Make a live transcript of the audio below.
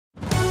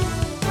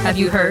Have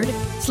you heard?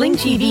 Sling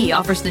TV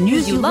offers the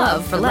news you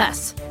love for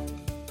less.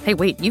 Hey,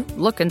 wait, you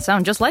look and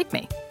sound just like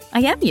me.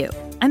 I am you.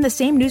 I'm the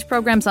same news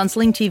programs on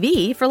Sling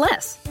TV for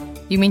less.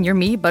 You mean you're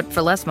me, but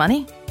for less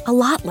money? A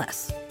lot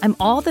less. I'm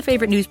all the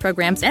favorite news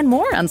programs and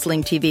more on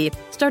Sling TV,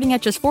 starting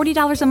at just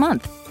 $40 a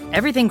month.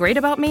 Everything great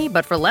about me,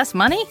 but for less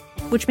money?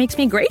 Which makes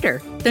me greater,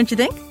 don't you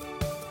think?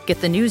 Get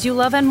the news you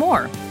love and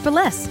more for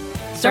less.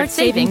 Start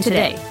saving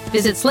today.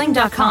 Visit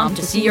sling.com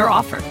to see your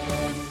offer.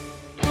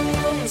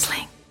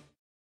 Sling.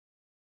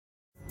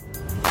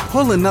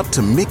 Pulling up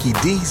to Mickey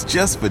D's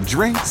just for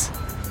drinks?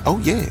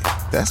 Oh yeah,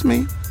 that's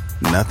me.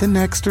 Nothing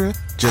extra,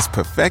 just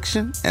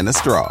perfection and a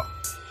straw.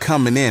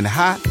 Coming in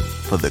hot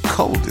for the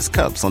coldest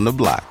cups on the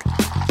block.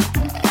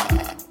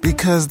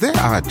 Because there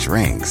are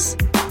drinks.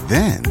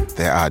 Then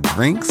there are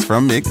drinks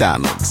from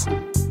McDonald's.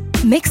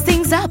 Mix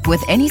things up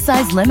with any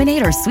size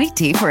lemonade or sweet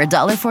tea for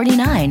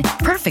 $1.49.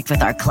 Perfect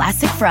with our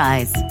classic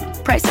fries.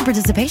 Price and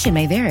participation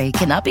may vary.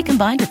 Cannot be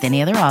combined with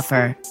any other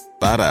offer.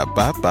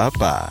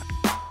 Ba-da-ba-ba-ba.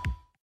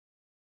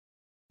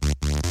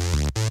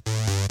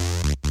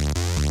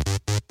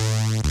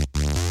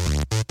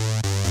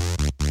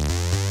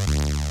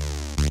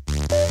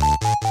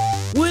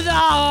 With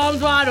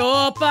arms wide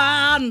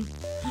open,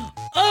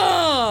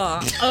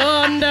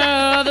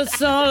 under the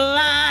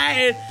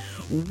sunlight.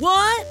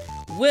 What?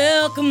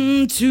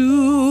 Welcome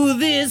to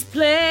this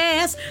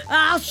place.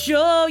 I'll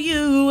show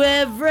you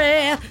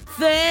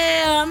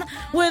everything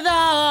with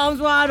arms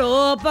wide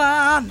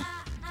open.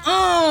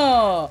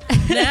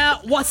 Now,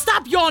 what?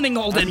 Stop yawning,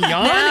 Holden. I'm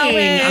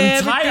yawning.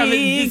 I'm tired.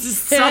 This is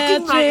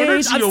sucking my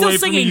energy away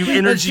from me, you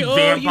energy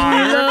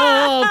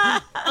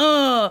vampire.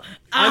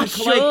 I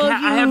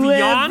have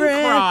yawn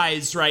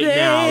cries right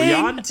now.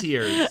 Yawn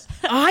tears.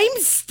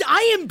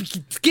 I am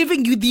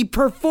giving you the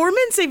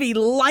performance of a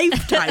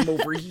lifetime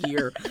over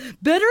here.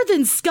 Better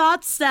than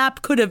Scott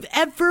Stapp could have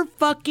ever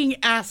fucking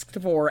asked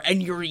for,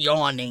 and you're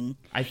yawning.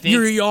 I think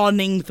you're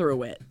yawning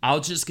through it. I'll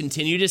just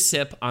continue to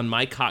sip on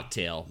my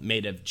cocktail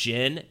made of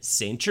gin,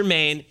 Saint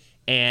Germain,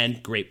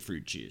 and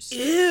grapefruit juice.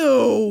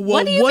 Ew.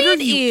 What do you mean, are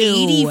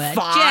you, 85?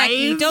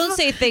 Jackie, don't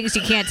say things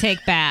you can't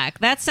take back.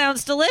 That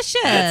sounds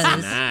delicious.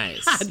 That's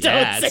nice. Don't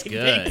it's say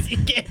good. things you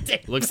can't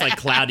take Looks back. like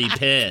cloudy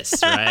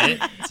piss, right?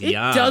 It's It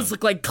yum. does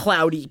look like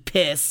cloudy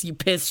piss, you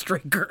piss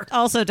drinker.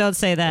 Also, don't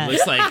say that.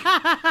 Looks like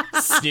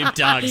Snoop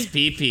Dogg's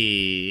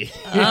pee-pee.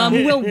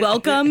 Well,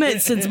 welcome,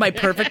 since my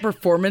perfect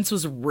performance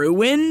was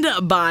ruined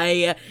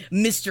by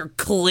Mr.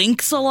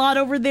 Clinks-A-Lot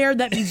over there.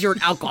 That means you're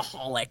an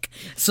alcoholic.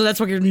 So that's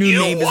what your new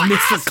name is,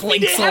 Mr.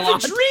 Clinks-A-Lot.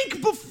 Have a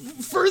drink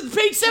for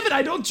page 7.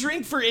 I don't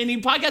drink for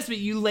any podcast, but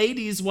you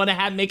ladies want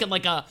to make it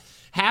like a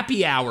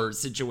happy hour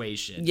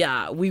situation.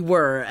 Yeah, we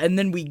were, and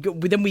then we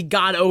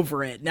got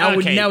over it. Now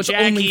it's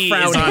Jackie only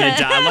frowning. is on a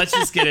diet. Let's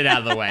just get it out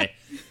of the way.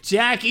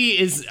 Jackie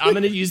is, I'm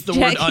going to use the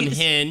word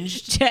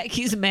unhinged.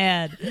 Jackie's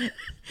mad.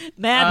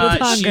 Mad with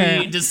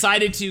hunger. She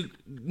decided to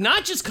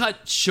not just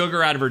cut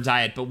sugar out of her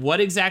diet, but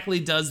what exactly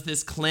does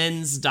this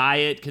cleanse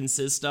diet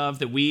consist of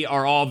that we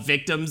are all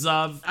victims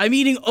of? I'm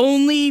eating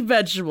only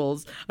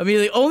vegetables.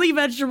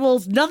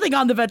 Nothing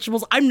on the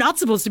vegetables. I'm not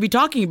supposed to be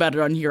talking about it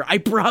on here. I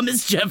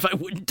promised Jeff I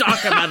wouldn't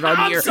talk about it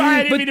on here. I'm sorry,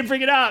 I didn't mean to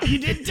bring it up. You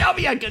didn't tell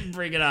me I couldn't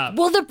bring it up.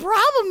 Well, the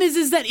problem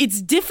is that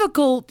it's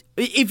difficult.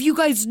 If you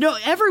guys know,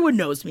 everyone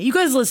knows me. You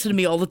guys listen to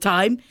me all the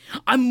time.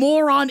 I'm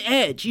more on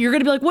edge. You're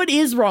going to be like, what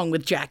is wrong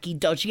with Jackie?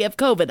 Don't you have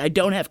COVID? I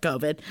don't have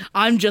COVID.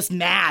 I'm just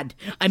mad.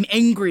 I'm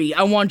angry.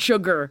 I want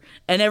sugar.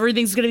 And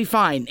everything's going to be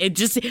fine.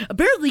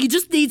 Apparently, you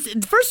just need,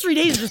 the first 3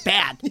 days are just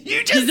bad.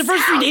 The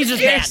first 3 days are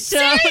just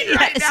bad.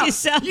 Right now.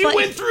 You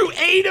went through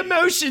 8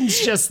 emotions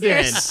just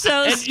then. You're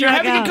so and struck you're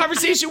having out. a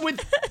conversation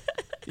with...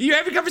 You're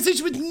having a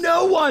conversation with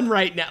no one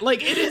right now.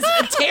 Like, it is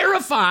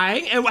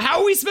terrifying. And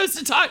how are we supposed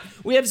to talk?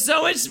 We have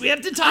so much we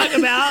have to talk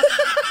about.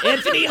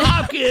 Anthony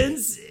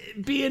Hopkins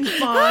being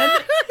fun.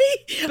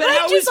 But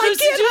how are we supposed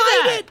to do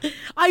that?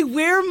 I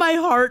wear my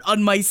heart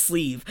on my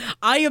sleeve.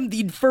 I am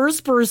the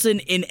first person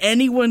in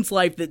anyone's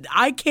life that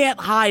I can't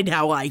hide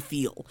how I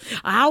feel.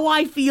 How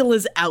I feel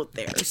is out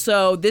there.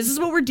 So this is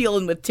what we're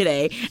dealing with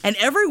today. And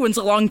everyone's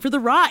along for the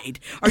ride.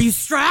 Are you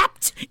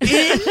strapped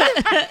in?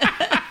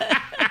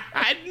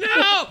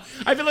 No,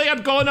 I feel like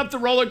I'm going up the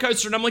roller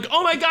coaster and I'm like,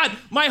 oh my God,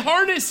 my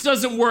harness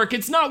doesn't work.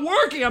 It's not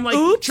working. I'm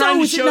like trying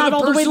to show the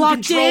person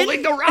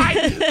controlling the ride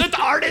that the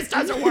harness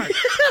doesn't work.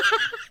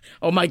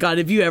 Oh my God,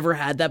 have you ever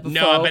had that before?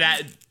 No, but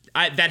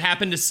that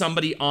happened to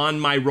somebody on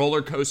my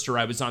roller coaster.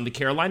 I was on the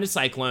Carolina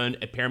Cyclone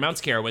at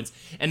Paramount's Carowinds,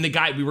 and the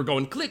guy, we were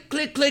going click,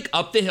 click, click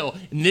up the hill.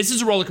 And this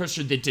is a roller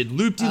coaster that did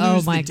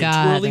loop-de-loops, that did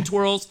twirly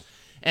twirls.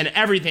 And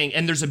everything,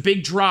 and there's a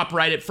big drop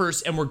right at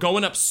first, and we're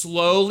going up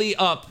slowly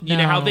up, you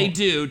know how they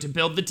do to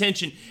build the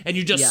tension, and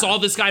you just saw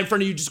this guy in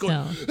front of you just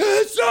going,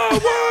 it's not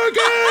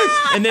working!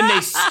 And then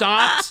they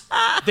stopped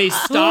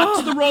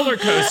the roller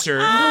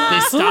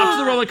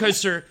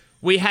coaster,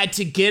 We had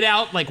to get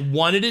out like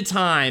one at a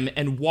time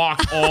and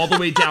walk all the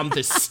way down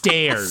the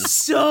stairs.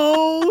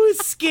 So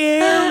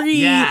scary.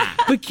 Yeah.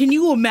 But can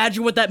you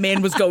imagine what that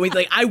man was going?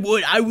 Like, I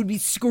would be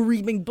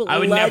screaming bloody I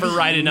would never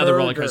ride another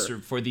roller murder. coaster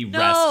for the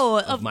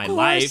rest of my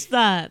life.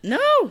 Not.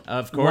 No.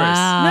 Of course.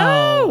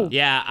 Wow. No.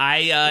 Yeah,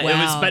 it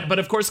Wow. was, but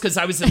of course, because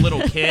I was a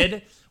little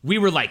kid, we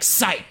were like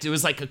psyched. It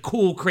was like a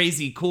cool,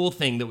 crazy, cool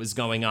thing that was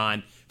going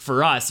on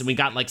for us, and we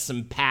got like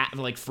some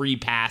free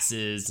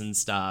passes and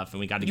stuff, and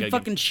we got to You go.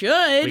 fucking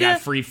should. We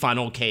got free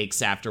funnel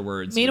cakes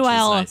afterwards.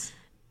 Meanwhile, which was nice.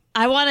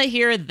 I want to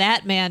hear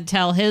that man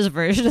tell his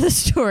version of the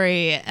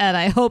story, and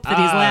I hope that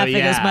he's laughing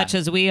as much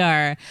as we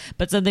are.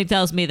 But something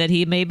tells me that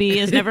he maybe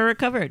has never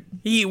recovered.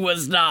 He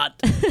was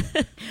not.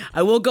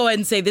 I will go ahead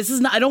and say this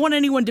is not. I don't want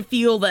anyone to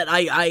feel that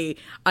I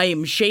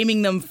am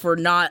shaming them for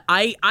not.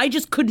 I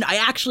just couldn't. I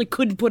actually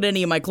couldn't put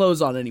any of my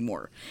clothes on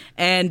anymore.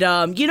 And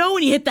you know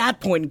when you hit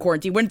that point in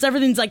quarantine, when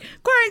everything's like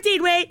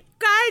quarantine weight,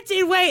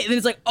 and then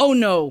it's like, oh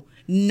no,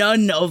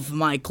 none of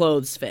my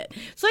clothes fit.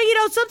 So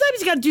sometimes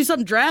you got to do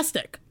something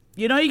drastic.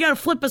 You got to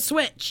flip a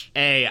switch.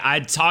 Hey,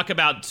 I'd talk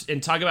about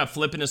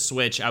flipping a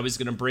switch. I was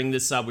going to bring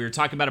this up. We were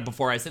talking about it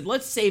before. I said,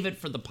 let's save it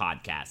for the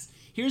podcast.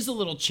 Here's a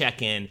little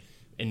check-in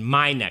in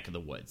my neck of the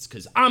woods,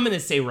 because I'm going to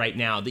say right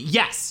now that,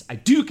 yes, I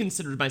do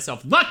consider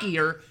myself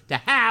luckier to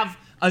have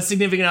a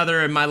significant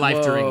other in my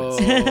life during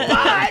this.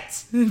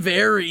 But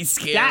very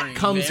scary. That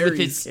comes with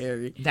its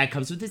scary.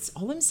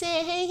 All I'm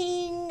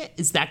saying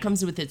is that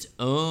comes with its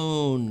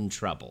own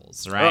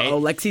troubles, right?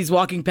 Uh-oh, Lexi's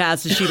walking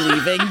past. Is she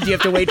leaving? Do you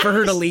have to wait for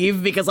her to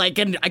leave? Because I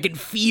can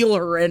feel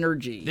her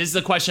energy. This is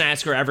the question I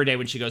ask her every day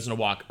when she goes on a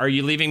walk. Are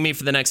you leaving me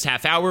for the next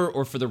half hour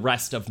or for the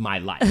rest of my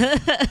life?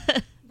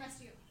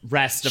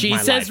 Rest of she my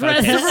says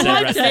life. Rest of her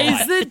life.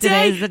 Today's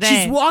Today's the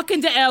day. She's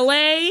walking to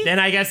LA. Then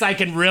I guess I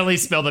can really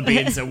spill the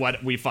beans of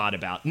what we fought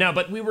about. No,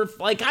 but we were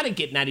like kind of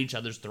getting at each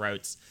other's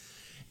throats.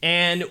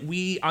 And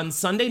on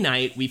Sunday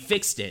night, we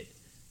fixed it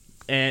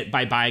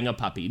by buying a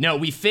puppy. No,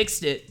 we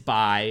fixed it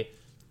by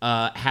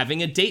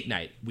having a date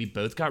night. We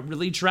both got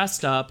really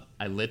dressed up.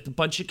 I lit a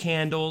bunch of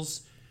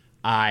candles.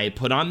 I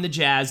put on the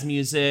jazz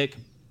music.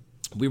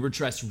 We were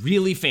dressed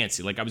really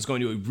fancy, like I was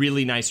going to a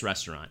really nice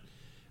restaurant.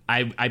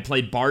 I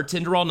played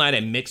bartender all night. I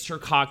mixed her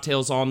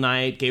cocktails all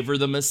night, gave her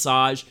the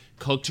massage,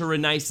 cooked her a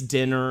nice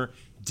dinner,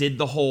 did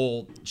the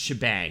whole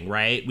shebang,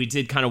 right? We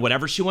did kind of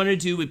whatever she wanted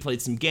to do. We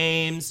played some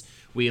games.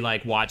 We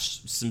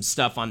watched some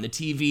stuff on the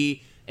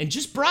TV and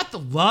just brought the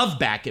love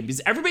back in,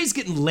 because everybody's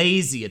getting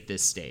lazy at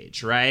this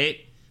stage, right?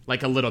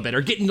 Like a little bit,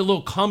 or getting a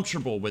little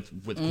comfortable with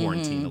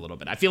quarantine a little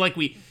bit. I feel like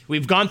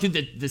we've gone through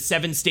the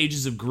 7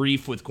 stages of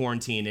grief with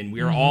quarantine, and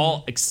we are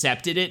all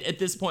accepted it at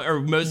this point, or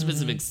most of us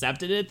have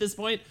accepted it at this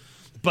point.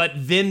 But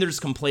then there's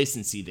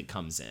complacency that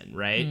comes in,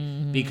 right?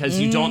 Because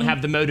you don't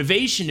have the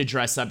motivation to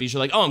dress up because you're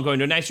like, oh, I'm going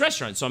to a nice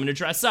restaurant, so I'm going to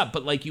dress up.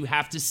 But you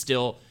have to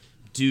still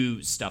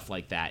do stuff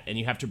like that, and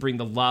you have to bring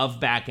the love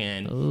back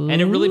in,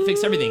 and it really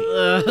fixes everything.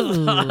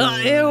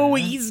 Ew,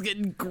 he's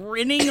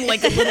grinning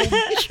like a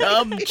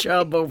little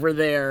chub over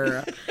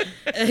there.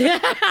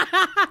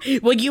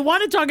 Well, you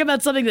want to talk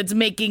about something that's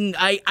making...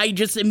 I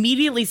just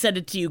immediately sent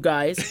it to you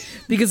guys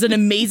because an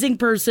amazing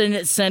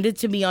person sent it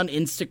to me on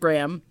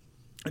Instagram.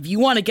 If you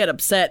want to get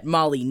upset,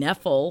 Molly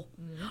Neffel,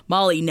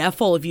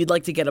 if you'd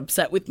like to get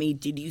upset with me,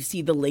 did you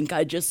see the link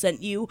I just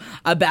sent you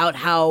about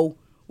how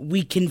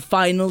we can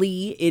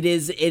finally, it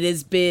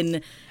has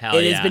been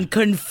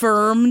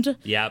confirmed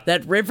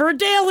that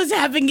Riverdale is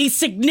having a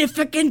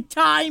significant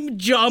time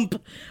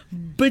jump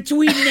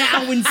between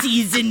now and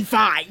season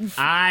 5.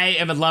 I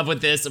am in love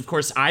with this. Of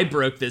course, I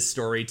broke this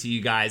story to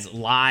you guys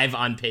live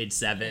on page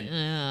 7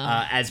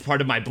 as part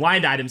of my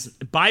blind items.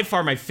 By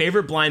far my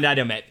favorite blind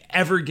item I've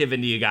ever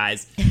given to you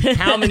guys.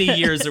 How many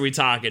years are we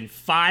talking?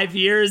 5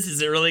 years?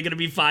 Is it really going to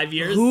be 5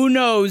 years? Who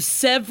knows?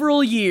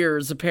 Several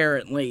years,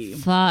 apparently.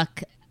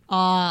 Fuck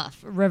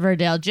off,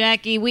 Riverdale.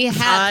 Jackie, we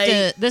have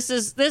to. This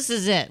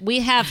is it.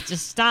 We have to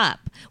stop.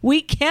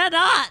 We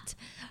cannot.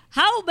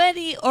 How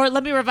many, or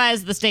let me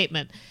revise the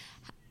statement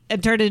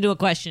and turn it into a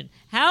question.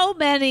 How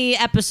many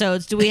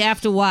episodes do we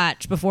have to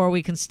watch before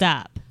we can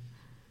stop?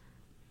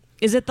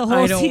 Is it the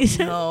whole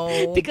season?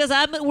 Know. Because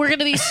we're going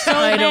to be so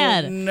I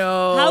mad. don't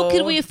know. How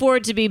can we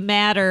afford to be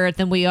madder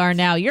than we are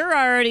now? You're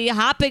already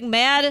hopping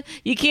mad.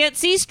 You can't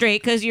see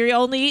straight because you're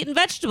only eating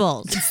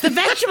vegetables. It's the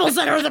vegetables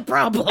that are the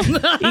problem. You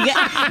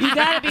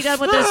got to be done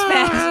with this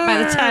fast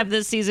by the time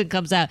this season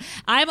comes out.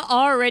 I'm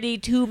already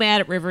too mad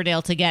at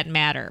Riverdale to get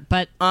madder.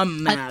 But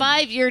I'm mad. a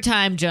 5-year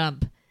time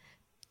jump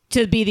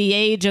to be the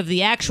age of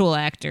the actual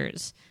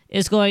actors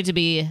is going to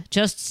be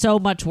just so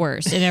much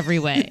worse in every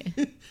way.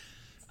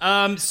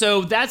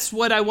 So that's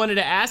what I wanted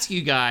to ask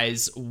you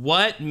guys.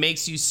 What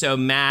makes you so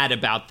mad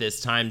about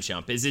this time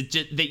jump? Is it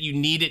just that you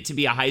need it to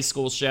be a high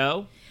school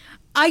show?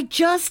 I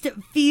just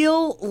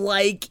feel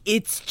like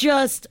it's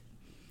just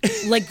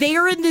like they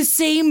are in the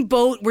same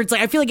boat where it's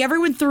like I feel like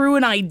everyone threw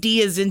an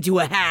ideas into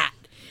a hat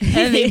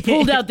and they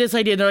pulled out this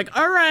idea. They're like,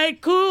 all right,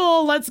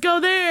 cool, let's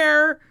go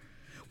there.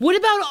 What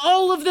about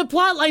all of the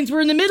plot lines we're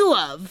in the middle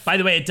of? By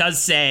the way, it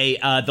does say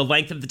the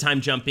length of the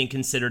time jump being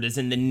considered is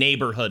in the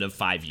neighborhood of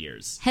 5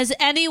 years. Has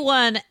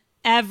anyone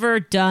ever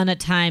done a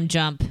time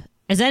jump?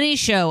 Has any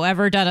show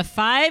ever done a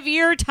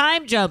 5-year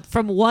time jump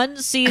from one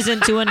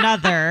season to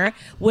another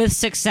with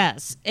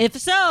success? If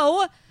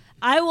so,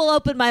 I will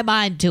open my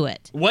mind to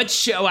it. What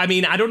show? I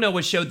mean, I don't know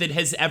a show that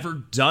has ever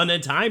done a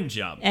time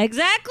jump.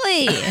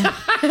 Exactly.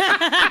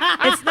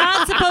 It's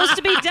not supposed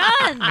to be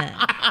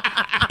done.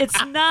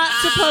 It's not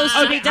supposed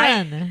to be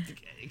done.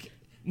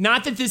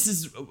 Not that this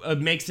is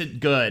makes it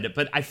good,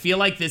 but I feel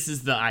like this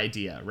is the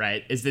idea,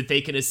 right? Is that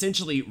they can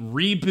essentially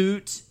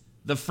reboot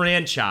the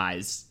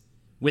franchise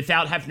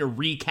without having to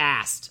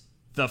recast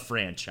the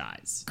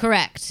franchise.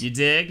 Correct. You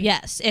dig?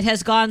 Yes. It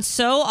has gone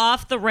so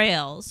off the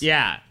rails.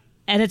 Yeah.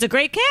 And it's a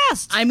great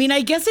cast. I mean,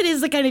 I guess it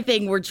is the kind of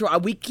thing where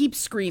we keep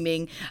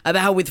screaming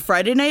about how with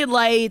Friday Night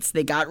Lights,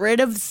 they got rid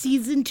of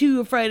season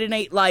 2 of Friday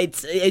Night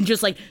Lights and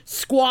just like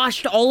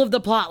squashed all of the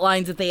plot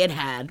lines that they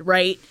had,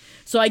 right?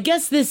 So I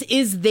guess this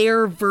is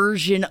their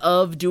version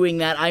of doing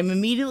that. I'm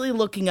immediately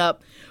looking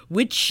up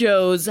which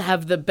shows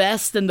have the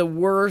best and the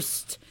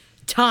worst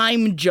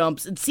time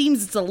jumps. It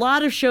seems it's a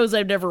lot of shows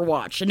I've never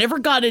watched. I never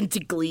got into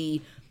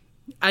Glee.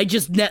 I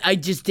just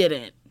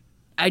didn't.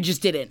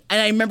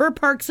 And I remember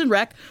Parks and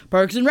Rec.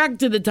 Parks and Rec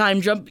did the time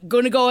jump.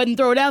 Going to go ahead and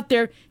throw it out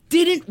there.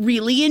 Didn't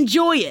really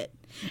enjoy it.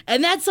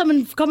 And that's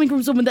coming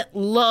from someone that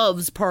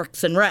loves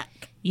Parks and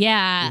Rec.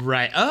 Yeah.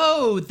 Right.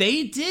 Oh,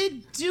 they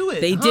did do it.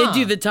 They did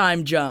do the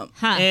time jump.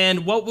 Huh.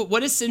 And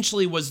what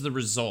essentially was the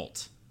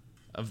result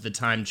of the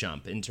time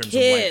jump in terms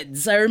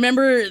Kids. of I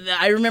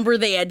remember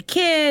they had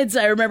kids.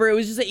 I remember it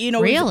was just,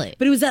 Really?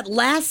 But it was that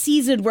last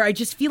season where I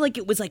just feel like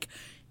it was like,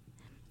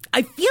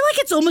 I feel like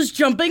it's almost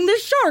jumping the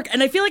shark,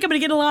 and I feel like I'm going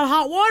to get a lot of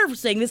hot water for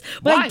saying this,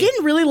 but Why? I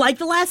didn't really like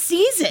the last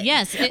season.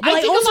 Yes. I think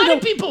a lot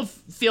of people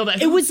feel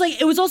that. It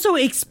was also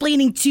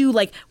explaining too,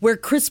 like where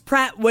Chris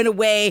Pratt went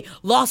away,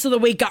 lost all the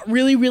weight, got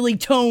really, really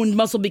toned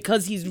muscle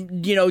because he's,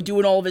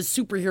 doing all of his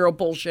superhero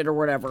bullshit or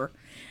whatever.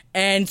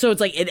 And so it's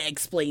like, it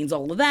explains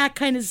all of that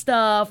kind of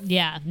stuff.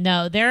 Yeah.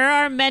 No, there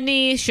are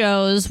many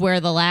shows where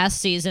the last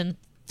season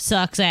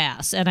sucks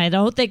ass, and I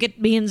don't think it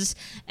means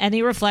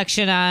any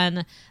reflection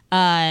on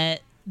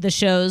the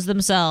shows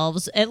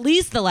themselves. At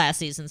least the last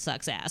season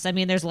sucks ass. I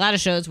mean, there's a lot of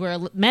shows where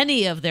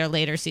many of their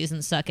later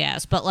seasons suck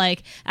ass, but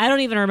like I don't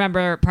even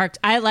remember Parks.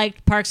 I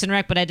liked Parks and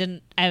Rec, but I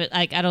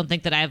don't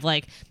think that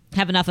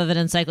have enough of an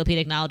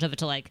encyclopedic knowledge of it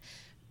to like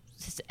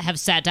have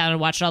sat down and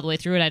watched it all the way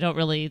through it. I don't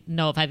really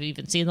know if I've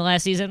even seen the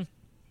last season,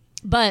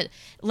 but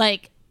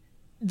like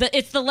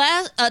it's the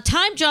last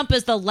time jump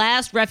is the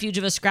last refuge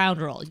of a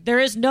scoundrel. There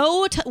is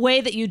no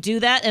way that you do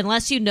that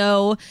unless you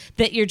know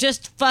that you're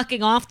just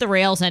fucking off the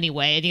rails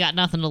anyway and you got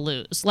nothing to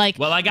lose. Like,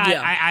 well,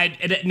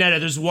 no,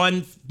 there's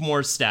one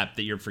more step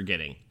that you're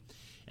forgetting.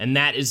 And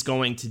that is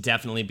going to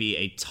definitely be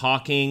a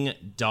talking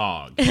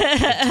dog.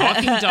 A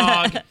talking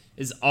dog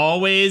is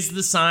always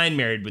the sign.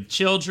 Married with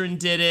Children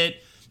did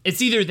it.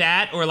 It's either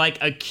that or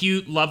like a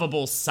cute,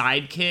 lovable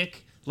sidekick,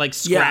 like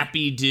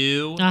Scrappy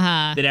Doo,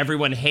 that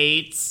everyone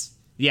hates.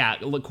 Yeah,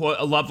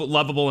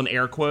 lovable in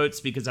air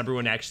quotes because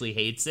everyone actually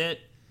hates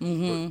it.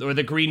 Mm-hmm. Or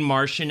the Green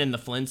Martian and the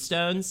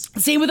Flintstones.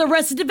 Same with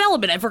Arrested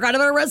Development. I forgot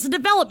about Arrested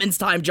Development's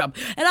time jump.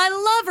 And I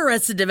love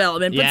Arrested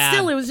Development, but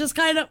still, it was just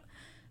kind of...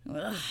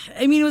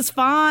 I mean, it was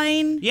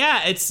fine.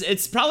 Yeah,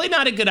 it's probably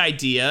not a good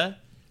idea,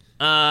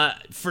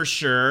 for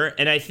sure.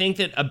 And I think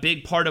that a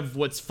big part of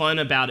what's fun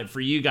about it for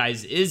you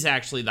guys is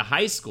actually the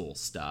high school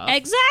stuff.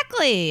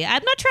 Exactly.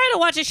 I'm not trying to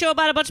watch a show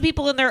about a bunch of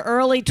people in their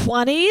early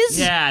 20s.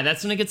 Yeah,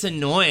 that's when it gets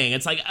annoying.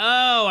 It's like,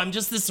 oh, I'm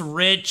just this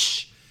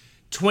rich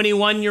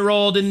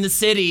 21-year-old in the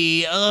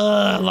city.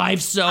 Ugh,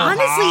 life's so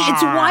Honestly, hard.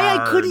 it's why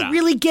I couldn't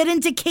really get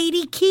into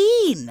Katie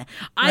Keene.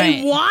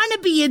 I want to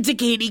be into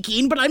Katie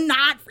Keene, but I'm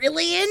not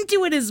really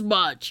into it as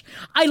much.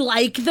 I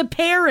like the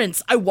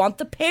parents. I want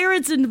the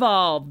parents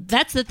involved.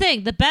 That's the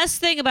thing. The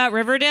best thing about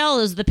Riverdale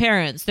is the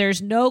parents.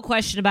 There's no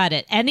question about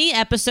it. Any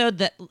episode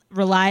that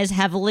relies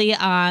heavily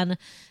on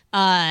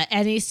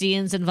any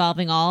scenes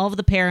involving all of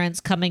the parents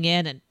coming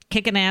in and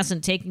kicking ass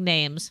and taking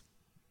names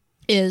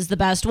is the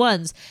best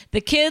ones.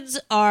 The kids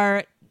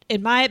are,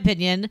 in my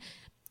opinion,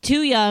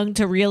 too young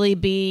to really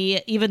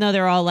be, even though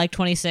they're all like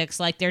 26,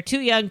 like they're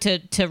too young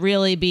to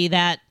really be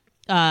that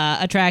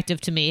attractive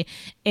to me.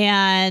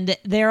 And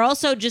they're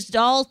also just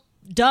all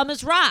dumb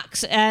as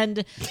rocks.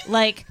 And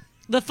like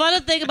the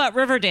fun thing about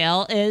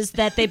Riverdale is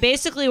that they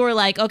basically were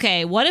like,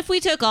 okay, what if we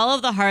took all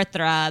of the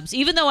heartthrobs,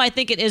 even though I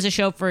think it is a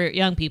show for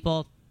young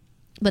people,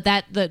 but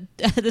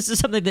this is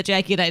something that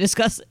Jackie and I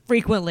discuss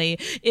frequently.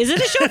 Is it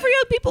a show for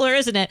young people or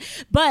isn't it?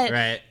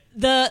 But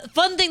the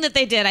fun thing that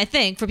they did, I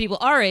think, for people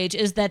our age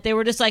is that they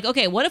were just like,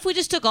 okay, what if we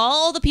just took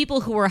all the people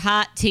who were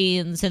hot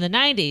teens in the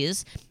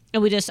 90s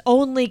and we just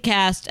only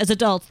cast as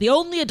adults. The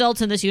only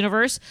adults in this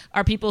universe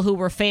are people who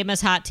were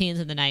famous hot teens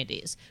in the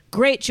 90s.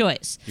 Great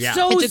choice. Yeah.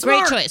 So it's a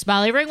smart. great choice.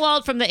 Molly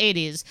Ringwald from the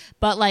 80s,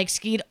 but like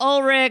Skeet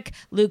Ulrich,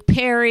 Luke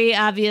Perry,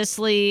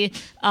 obviously,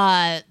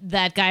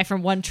 that guy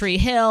from One Tree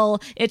Hill.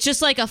 It's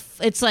just like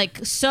it's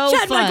like so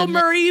Chad fun. Michael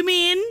Murray, you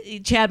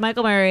mean? Chad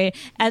Michael Murray.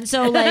 And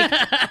so like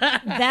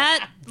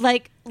that,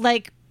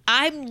 like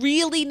I'm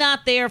really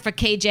not there for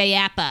KJ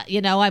Appa. You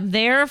know, I'm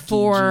there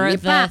for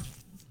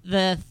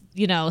the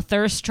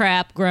thirst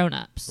trap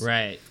grown-ups.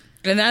 Right.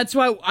 And that's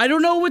why I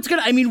don't know what's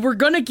gonna. I mean, we're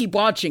gonna keep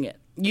watching it.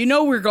 You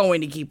know, we're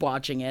going to keep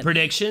watching it.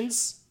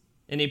 Predictions?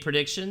 Any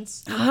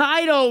predictions?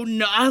 I don't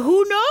know.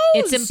 Who knows?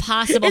 It's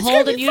impossible. It's gonna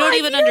Holden, be you don't 5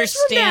 even years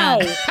from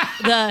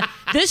understand.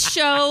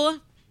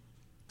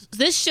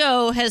 This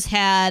show has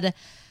had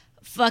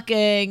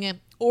fucking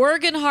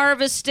organ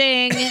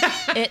harvesting.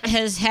 It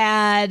has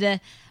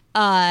had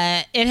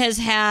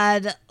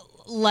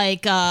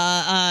like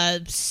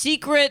a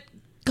secret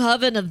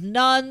coven of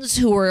nuns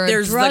who were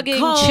drugging the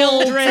cult,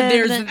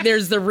 children.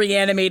 There's the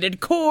reanimated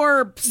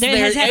corpse. There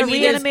has had a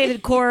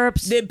reanimated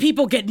corpse.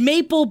 People get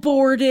maple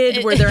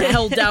boarded where they're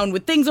held down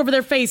with things over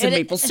their face and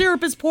maple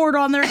syrup is poured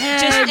on their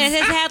heads. It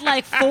has had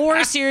like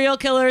 4 serial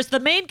killers. The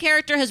main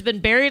character has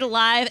been buried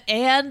alive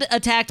and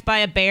attacked by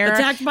a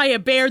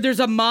bear. There's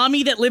a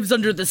mommy that lives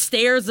under the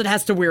stairs that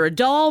has to wear a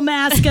doll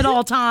mask at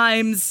all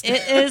times.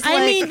 It is.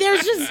 I mean,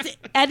 there's just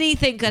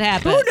anything could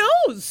happen. Who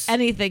knows?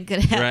 Anything could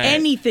happen. Right.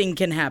 Anything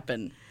can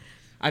happen.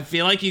 I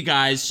feel like you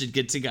guys should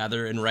get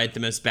together and write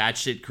the most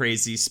batshit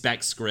crazy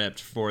spec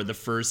script for the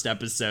first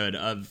episode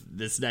of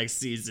this next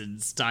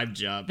season's Time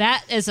Jump.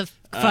 That is a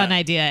fun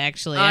idea,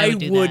 actually. I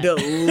would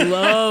that.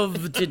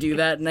 love to do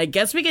that, and I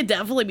guess we could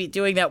definitely be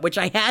doing that, which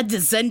I had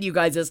to send you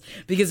guys this,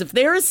 because if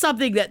there is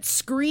something that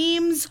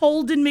screams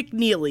Holden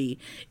McNeely,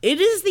 it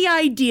is the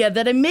idea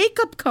that a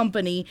makeup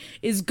company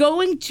is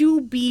going to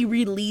be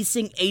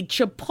releasing a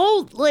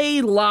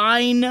Chipotle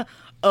line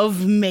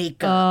of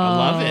makeup. I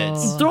love it.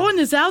 I'm throwing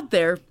this out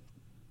there.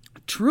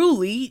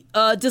 Truly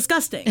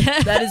disgusting.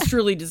 That is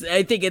truly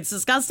I think it's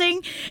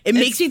disgusting. It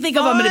makes me think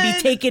of I'm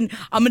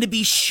going to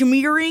be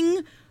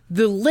smearing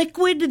the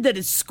liquid that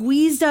is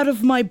squeezed out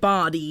of my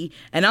body,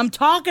 and I'm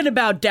talking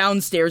about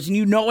downstairs, and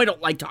you know I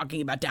don't like talking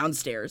about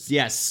downstairs.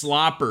 Yes,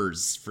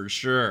 sloppers for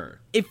sure.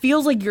 It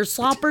feels like your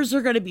sloppers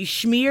are going to be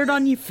smeared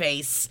on your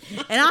face,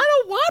 and I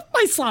don't want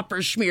my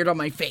sloppers smeared on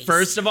my face.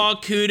 First of all,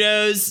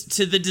 kudos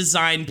to the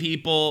design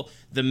people.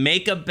 The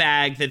makeup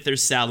bag that they're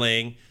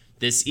selling,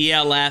 this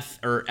ELF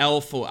or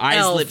ELF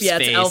eyes, lips, yeah,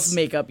 face. it's ELF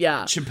makeup,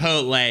 yeah.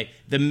 Chipotle.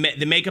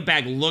 The makeup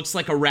bag looks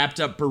like a wrapped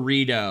up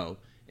burrito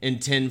in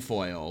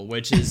tinfoil,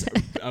 which is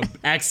an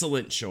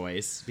excellent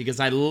choice because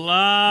I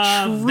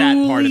love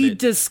that part of it.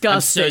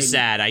 Disgusting. I'm so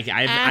sad. I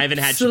haven't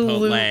had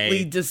Chipotle.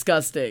 Absolutely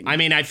disgusting. I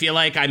mean, I feel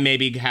like I may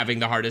be having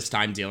the hardest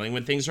time dealing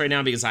with things right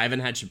now because I haven't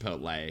had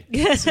Chipotle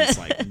since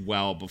like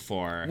well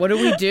before. What do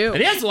we do? I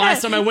think that's the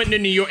last time I went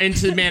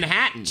into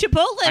Manhattan.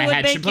 Chipotle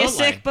would make you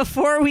sick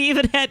before we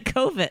even had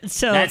COVID.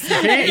 So that's the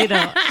thing.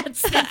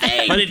 That's the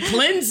thing. But it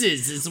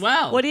cleanses as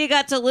well. What do you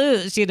got to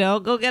lose?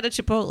 Go get a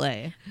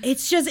Chipotle.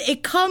 It's just,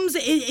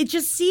 it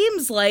just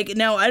seems like,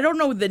 now I don't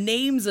know the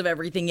names of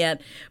everything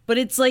yet, but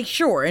it's like,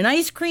 sure, an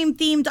ice cream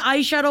themed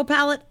eyeshadow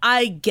palette,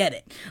 I get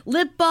it.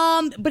 Lip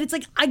balm, but it's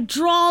like, I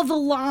draw the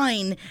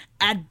line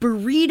at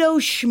burrito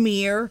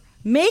schmear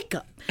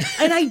makeup.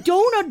 And I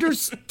don't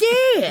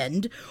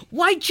understand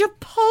why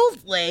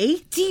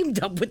Chipotle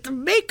teamed up with the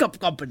makeup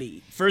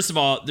company. First of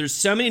all, there's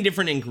so many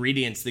different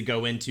ingredients that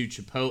go into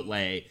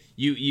Chipotle.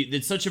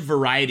 It's such a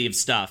variety of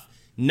stuff.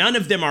 None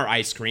of them are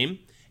ice cream.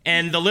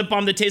 And the lip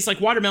balm that tastes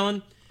like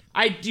watermelon,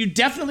 you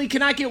definitely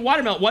cannot get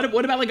watermelon.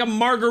 What about like a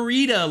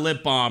margarita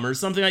lip balm or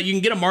something like you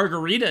can get a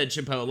margarita at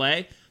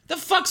Chipotle? The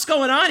fuck's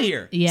going on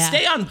here? Yeah.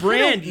 Stay on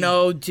brand.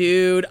 No,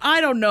 dude. I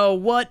don't know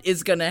what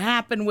is going to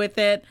happen with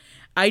it.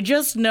 I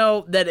just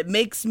know that it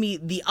makes me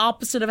the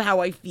opposite of how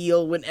I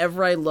feel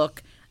whenever I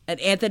look at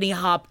Anthony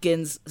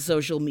Hopkins'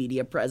 social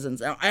media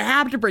presence. Now, I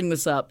have to bring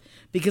this up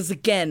because,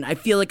 again, I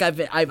feel like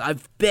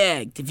I've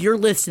begged. If you're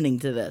listening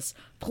to this,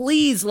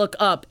 please look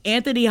up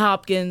Anthony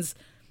Hopkins.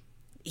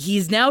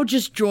 He's now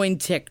just joined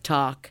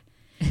TikTok.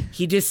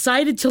 He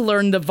decided to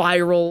learn the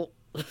viral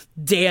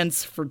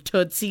dance for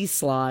Tootsie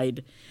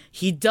Slide.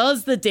 He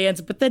does the dance,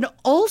 but then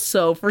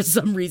also, for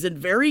some reason,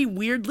 very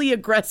weirdly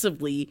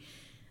aggressively,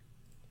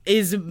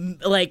 is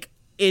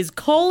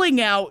calling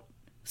out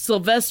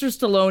Sylvester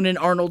Stallone and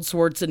Arnold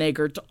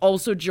Schwarzenegger to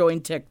also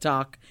join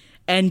TikTok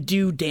and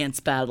do dance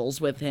battles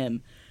with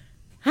him.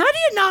 How do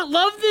you not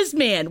love this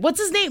man? What's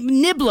his name?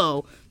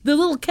 Niblo, the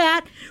little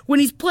cat. When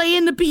he's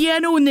playing the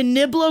piano and then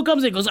Niblo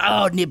comes and goes,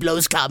 "Oh,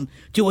 Niblo's come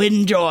to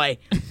enjoy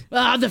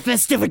the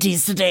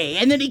festivities today."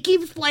 And then he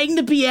keeps playing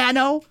the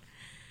piano.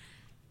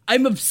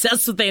 I'm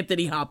obsessed with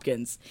Anthony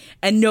Hopkins.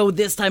 And no,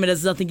 this time it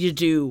has nothing to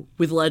do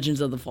with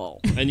Legends of the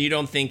Fall. And you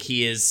don't think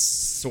he is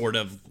sort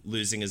of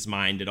losing his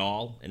mind at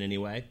all in any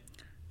way?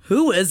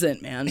 Who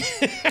isn't, man?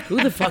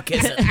 Who the fuck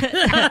isn't?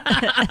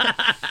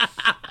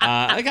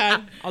 Okay,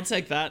 I'll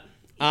take that.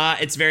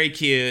 It's very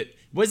cute.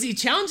 Was he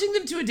challenging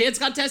them to a dance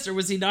contest, or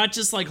was he not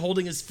just like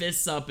holding his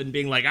fists up and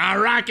being like, "Ah,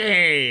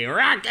 Rocky,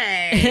 Rocky"?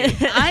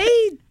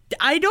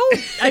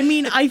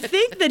 I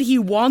think that he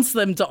wants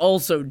them to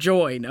also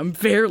join. I'm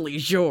fairly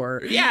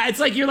sure. Yeah, it's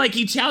like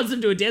he challenged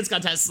them to a dance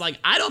contest. It's like,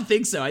 I don't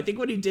think so. I think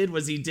what he did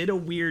was he did a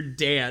weird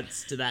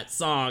dance to that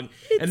song,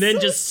 and then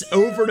just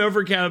over and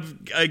over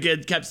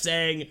kept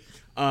saying,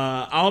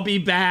 "I'll be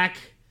back."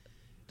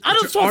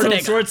 Arnold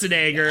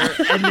Schwarzenegger,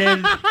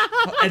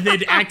 and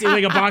then acting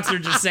like a boxer,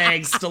 just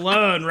saying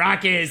Stallone,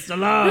 Rocky,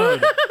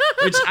 Stallone,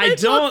 which I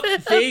don't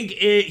think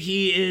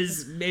he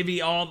is maybe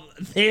all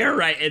there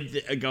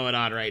going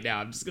on right now.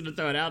 I'm just gonna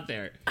throw it out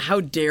there.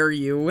 How dare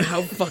you?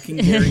 How fucking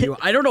dare you?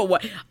 I don't know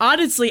what.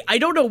 Honestly, I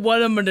don't know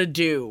what I'm gonna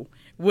do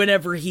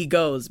whenever he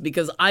goes,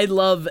 because I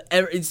love,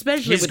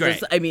 especially He's with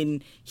great. this. I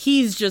mean,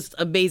 he's just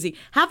amazing.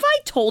 Have I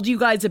told you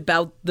guys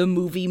about the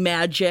movie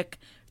Magic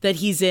that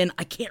he's in?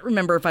 I can't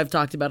remember if I've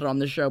talked about it on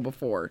the show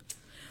before.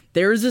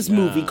 There is this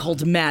movie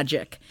called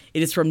Magic.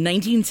 It is from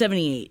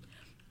 1978.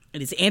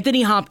 It is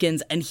Anthony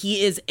Hopkins, and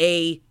he is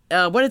a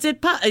what is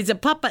it? He's a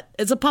puppet.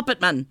 It's a puppet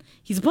man.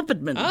 He's a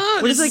puppet man. Oh,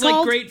 what this is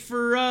called? like great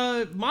for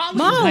Molly.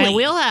 My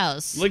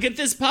wheelhouse. Look at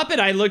this puppet.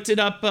 I looked it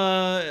up.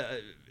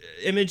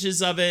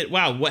 Images of it.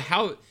 Wow.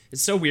 How?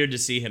 It's so weird to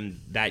see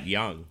him that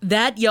young.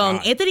 God.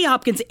 Anthony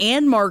Hopkins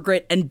and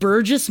Margaret and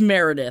Burgess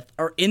Meredith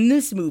are in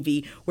this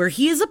movie where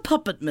he is a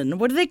puppetman.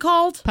 What are they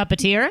called?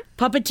 Puppeteer?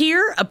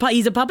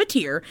 He's a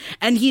puppeteer,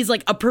 and he's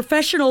like a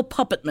professional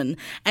puppetman,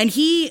 and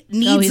he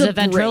needs he's a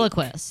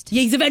ventriloquist.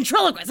 Yeah, he's a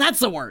ventriloquist. That's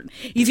the word.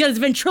 He's got his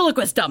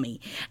ventriloquist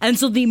dummy. And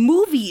so the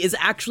movie is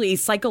actually a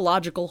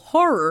psychological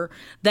horror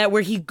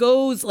where he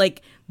goes,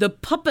 like, the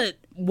puppet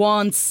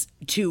wants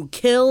to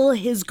kill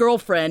his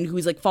girlfriend who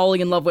he's like falling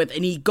in love with,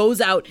 and he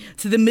goes out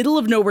to the middle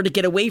of nowhere to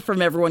get away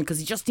from everyone because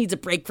he just needs a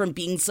break from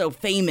being so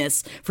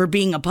famous for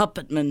being a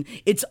puppetman.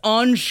 It's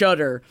on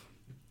Shudder.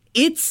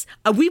 It's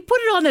we put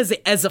it on as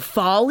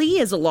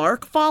a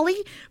lark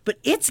folly, but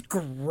it's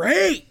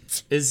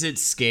great. Is it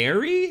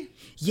scary?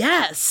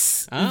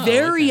 Yes. Oh,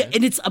 very, okay.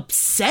 and it's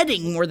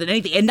upsetting more than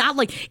anything. And not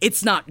like,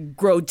 it's not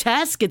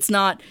grotesque. It's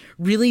not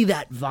really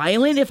that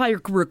violent, if I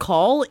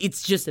recall.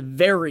 It's just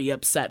very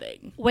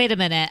upsetting. Wait a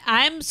minute.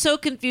 I'm so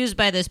confused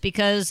by this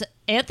because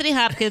Anthony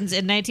Hopkins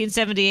in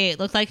 1978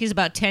 looked like he's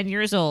about 10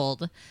 years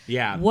old.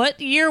 Yeah. What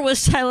year was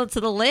Silence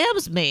of the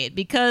Lambs made?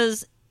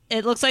 Because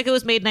it looks like it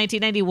was made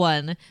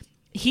 1991.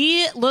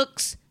 He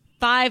looks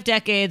 5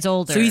 decades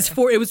older.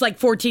 So it was like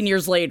 14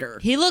 years later.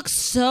 He looks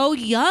so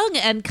young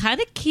and kind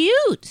of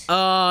cute.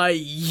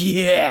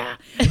 Yeah.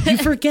 You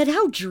forget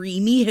how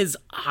dreamy his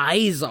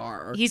eyes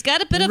are. He's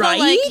got a bit of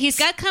he's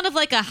got kind of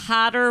like a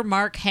hotter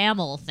Mark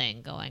Hamill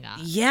thing going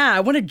on. Yeah,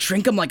 I want to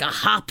drink him like a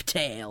hop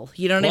tail.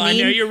 You know what I mean?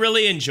 I know you're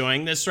really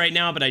enjoying this right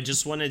now, but I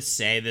just want to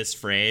say this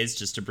phrase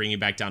just to bring you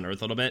back down to earth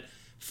a little bit.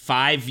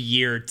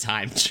 5-year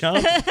time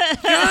jump. Where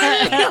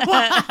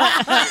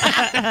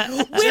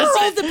are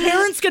all the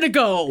parents gonna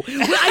go?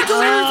 I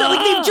don't understand.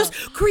 Like, they've just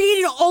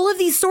created all of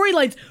these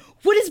storylines.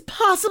 What is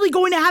possibly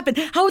going to happen?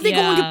 How are they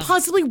going to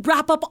possibly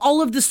wrap up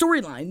all of the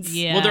storylines?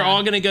 Yeah. Well, they're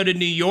all going to go to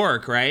New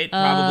York, right?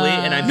 Probably.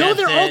 And I No, bet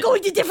they're all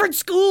going to different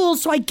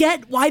schools, so I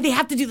get why they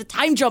have to do the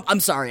time jump. I'm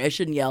sorry, I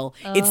shouldn't yell.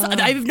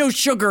 I have no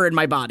sugar in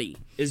my body.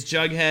 Is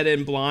Jughead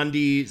and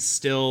Blondie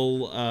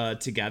still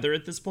together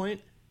at this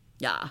point?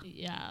 Yeah.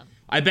 Yeah.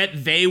 I bet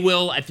they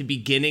will, at the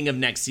beginning of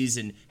next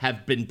season,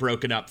 have been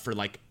broken up for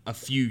like a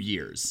few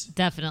years.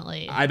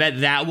 Definitely. I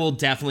bet that will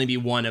definitely be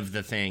one of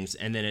the things,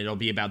 and then it'll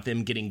be about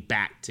them getting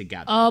back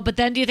together. Oh, but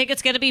then do you think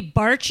it's going to be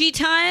Barchi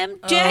time,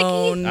 Jackie?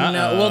 Oh, no.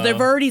 Uh-oh.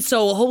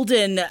 Well,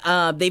 Holden,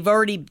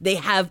 they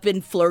have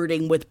been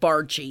flirting with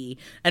Barchi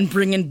and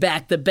bringing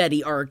back the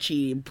Betty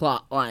Archie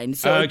plotline.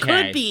 So it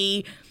could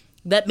be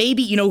that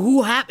maybe,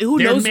 who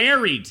They're knows?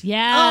 married.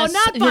 Yes. Oh,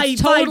 not by You're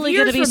totally 5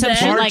 going to be years some from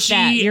shit then. like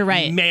that. You're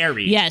right.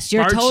 Married. Yes,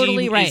 you're Barchi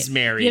totally right. is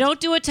married. You don't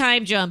do a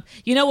time jump.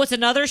 You know what's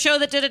another show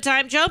that did a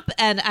time jump?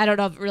 And I don't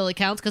know if it really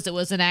counts because it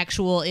was an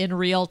actual in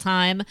real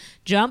time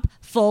jump.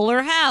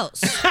 Fuller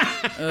House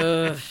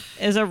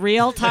is a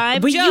real time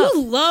But jump.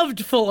 you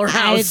loved Fuller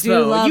House, I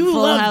do love you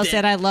Fuller loved House, it.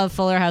 and I love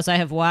Fuller House. I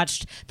have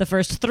watched the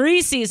first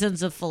 3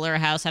 seasons of Fuller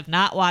House. Have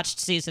not watched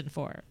season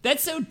 4.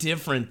 That's so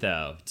different,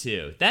 though,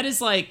 too. That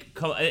is like,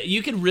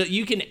 you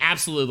can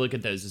absolutely look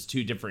at those as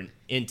 2 different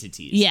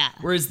entities. Yeah.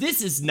 Whereas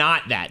this is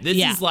not that. This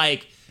Yeah. is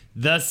like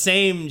the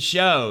same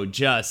show,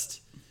 just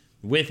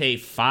with a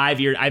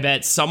 5-year. I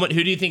bet someone.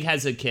 Who do you think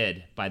has a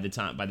kid by the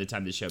time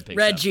the show picks up?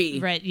 Reggie.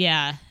 Right?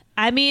 Yeah.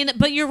 I mean,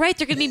 but you're right.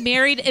 They're going to be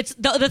married. It's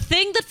the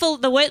thing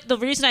that the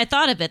reason I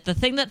thought of it, the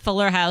thing that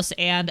Fuller House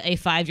and a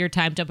 5-year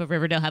time jump of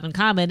Riverdale have in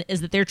common is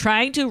that they're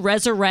trying to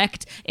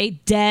resurrect a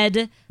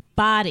dead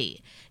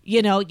body.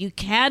 You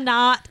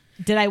cannot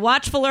Did I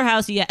watch Fuller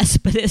House? Yes.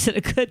 But is it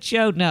a good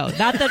show? No.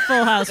 Not that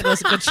Full House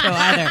was a good show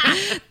either.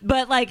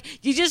 But like,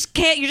 you just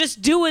can't, you're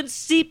just doing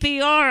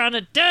CPR on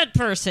a dead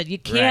person. You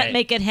can't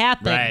make it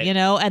happen, you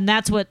know? And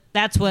that's what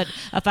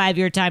a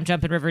 5-year time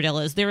jump in Riverdale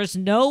is. There is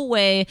no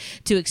way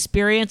to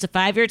experience a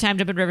 5-year time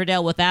jump in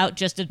Riverdale without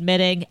just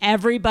admitting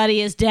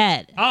everybody is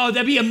dead. Oh,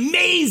 that'd be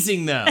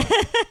amazing, though.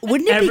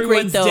 Wouldn't it be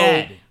great, though,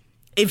 dead.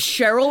 if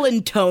Cheryl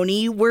and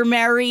Tony were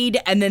married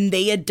and then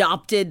they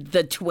adopted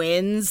the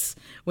twins,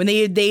 when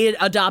they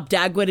adopt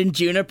Dagwood and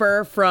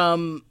Juniper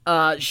from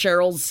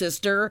Cheryl's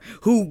sister,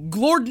 who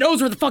Lord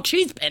knows where the fuck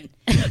she's been.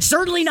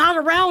 Certainly not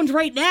around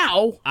right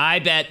now. I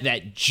bet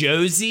that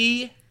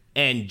Josie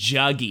and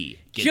Juggy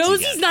get Josie's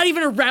together. not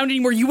even around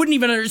anymore. You wouldn't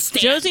even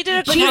understand. Josie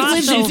did a Is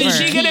crossover.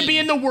 she going to be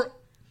in the world?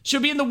 She'll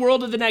be in the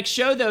world of the next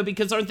show, though,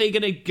 because aren't they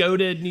going to go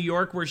to New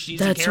York where she's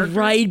a character? That's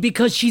right,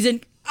 because she's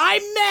in...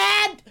 I'm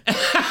mad!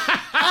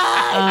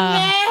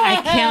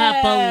 I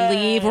cannot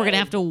believe we're going to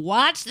have to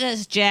watch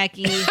this,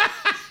 Jackie.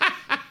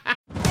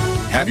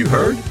 Have you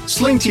heard?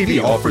 Sling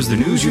TV offers the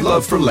news you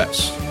love for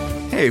less.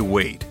 Hey,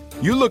 wait.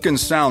 You look and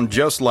sound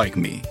just like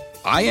me.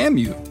 I am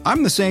you.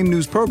 I'm the same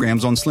news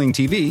programs on Sling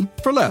TV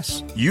for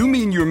less. You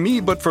mean you're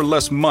me, but for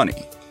less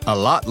money. A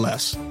lot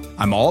less.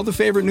 I'm all the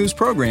favorite news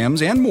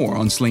programs and more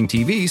on Sling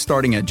TV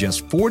starting at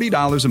just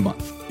 $40 a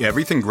month.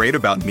 Everything great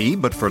about me,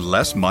 but for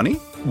less money?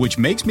 Which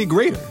makes me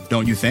greater,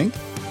 don't you think?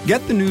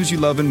 Get the news you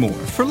love and more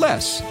for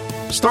less.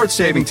 Start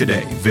saving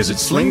today. Visit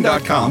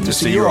sling.com to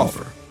see your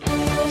offer.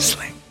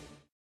 Sling.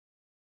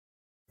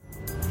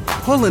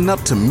 Pulling up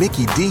to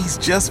Mickey D's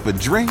just for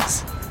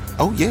drinks?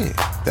 Oh yeah,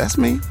 that's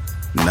me.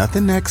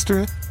 Nothing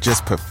extra,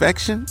 just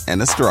perfection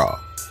and a straw.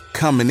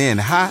 Coming in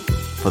hot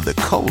for the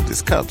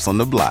coldest cups on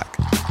the block.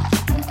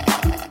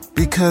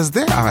 Because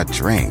there are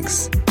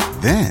drinks.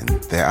 Then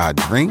there are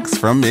drinks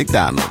from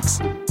McDonald's.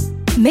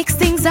 Mix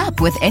things up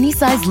with any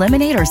size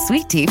lemonade or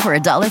sweet tea for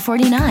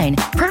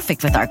 $1.49.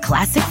 Perfect with our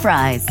classic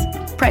fries.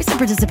 Price and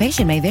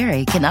participation may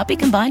vary. Cannot be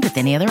combined with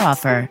any other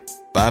offer.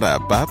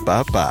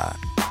 Ba-da-ba-ba-ba.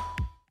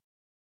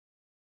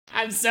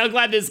 I'm so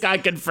glad this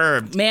got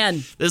confirmed.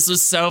 Man. This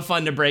was so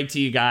fun to break to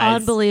you guys.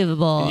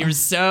 Unbelievable. And you were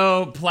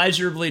so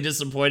pleasurably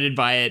disappointed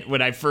by it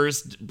when I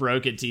first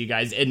broke it to you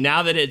guys. And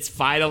now that it's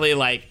finally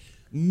like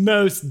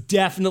most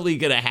definitely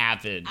going to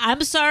happen.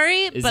 I'm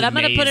sorry, but I'm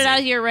going to put it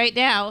out here right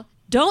now.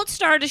 Don't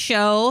start a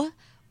show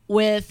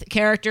with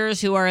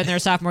characters who are in their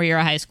sophomore year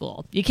of high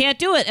school. You can't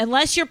do it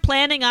unless you're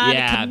planning on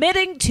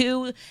committing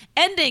to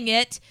ending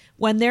it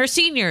when they're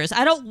seniors.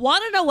 I don't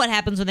want to know what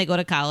happens when they go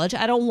to college.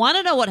 I don't want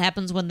to know what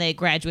happens when they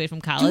graduate from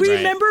college. Do we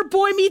remember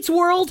Boy Meets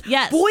World?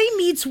 Yes. Boy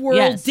Meets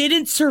World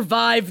didn't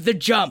survive the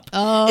jump.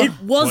 Oh. It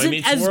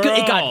wasn't as good.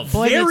 It got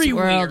Boy very Meets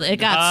World. weird. It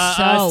got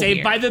so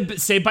Saved weird.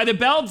 Saved by the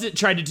Bell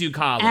tried to do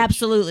college.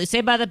 Absolutely.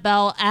 Saved by the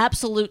Bell,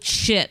 absolute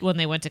shit when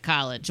they went to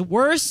college.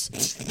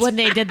 Worse when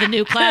they did the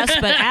new class,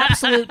 but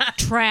absolute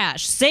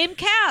trash. Same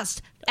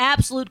cast.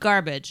 Absolute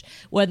garbage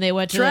when they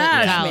went to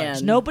college.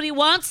 Man. Nobody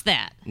wants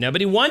that.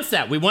 Nobody wants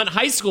that. We want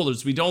high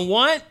schoolers. We don't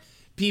want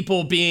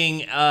people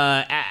being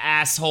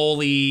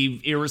assholey,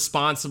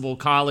 irresponsible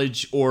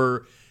college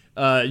or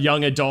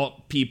young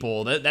adult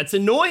people. That's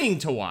annoying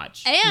to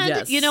watch.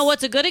 And you know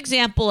what's a good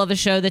example of a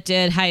show that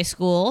did high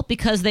school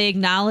because they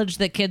acknowledge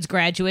that kids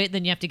graduate,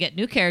 then you have to get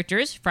new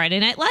characters. Friday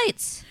Night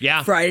Lights.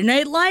 Yeah. Friday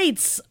Night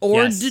Lights.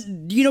 Or,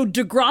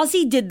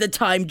 Degrassi did the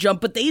time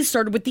jump, but they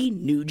started with the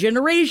new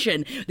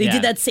generation. They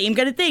did that same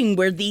kind of thing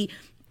where the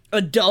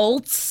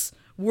adults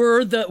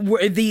were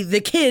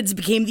the kids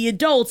became the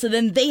adults, and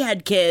then they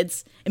had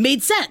kids. It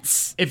made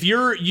sense. If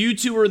you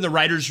two are in the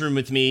writer's room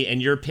with me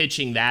and you're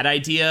pitching that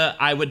idea,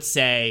 I would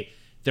say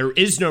there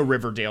is no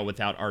Riverdale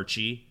without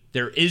Archie.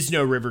 There is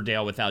no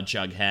Riverdale without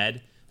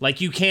Jughead.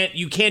 Like you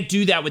can't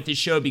do that with this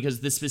show because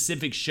the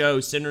specific show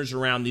centers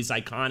around these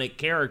iconic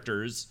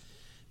characters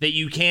that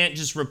you can't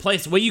just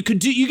replace. Well, you could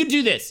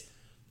do this.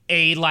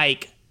 A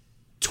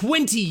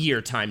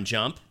 20-year time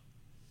jump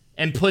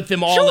and put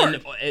them all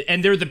in,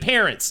 and they're the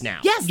parents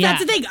now. Yes,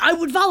 that's the thing. I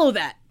would follow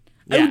that.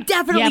 I would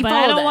definitely follow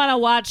that.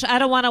 I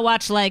don't want to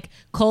watch like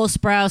Cole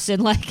Sprouse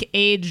in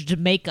aged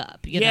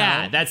makeup. You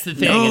know? That's the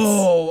thing.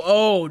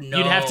 No, no.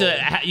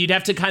 You'd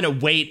have to kind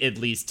of wait at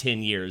least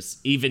 10 years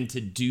even to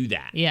do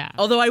that. Yeah.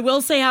 Although I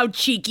will say how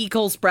cheeky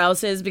Cole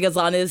Sprouse is because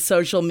on his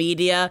social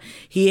media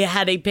he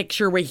had a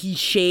picture where he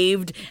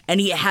shaved and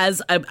he has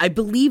I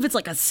believe it's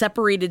like a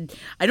separated.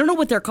 I don't know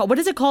what they're called. What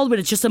is it called? But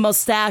it's just a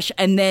mustache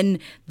and then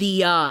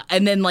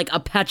a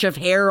patch of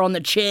hair on the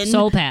chin.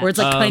 Soul patch. Where it's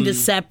kind of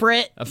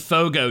separate. A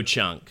Fogo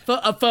chunk.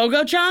 A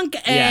Fogo chunk,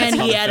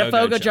 and he had a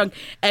Fogo chunk,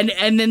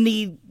 and then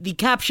the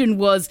caption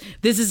was,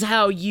 "This is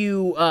how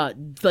you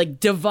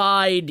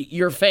divide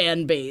your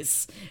fan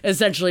base,"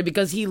 essentially,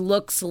 because he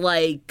looks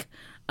like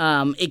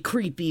a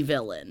creepy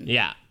villain.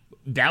 Yeah,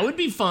 that would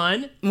be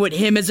fun. With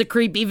him as a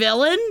creepy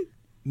villain.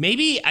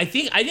 Maybe I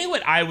think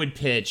what I would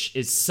pitch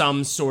is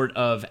some sort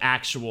of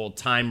actual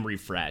time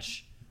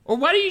refresh, or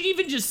why don't you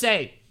even just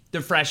say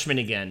The Freshman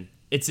again?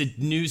 It's a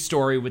new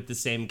story with the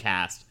same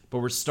cast. but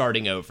we're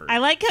starting over. I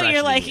like how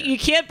you're like, you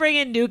can't bring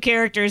in new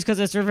characters because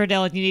it's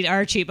Riverdale and you need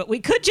Archie, but we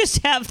could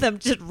just have them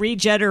just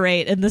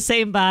regenerate in the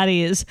same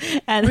bodies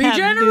and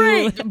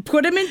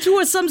put them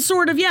into some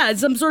sort of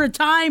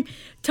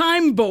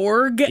time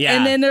Borg,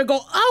 and then they'll go,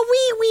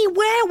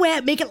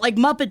 where, make it like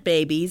Muppet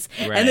Babies,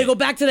 and they go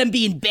back to them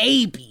being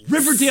babies.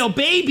 Riverdale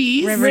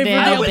Babies.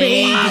 Riverdale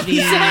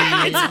Babies.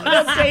 It's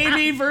the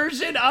baby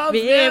version of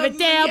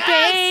Riverdale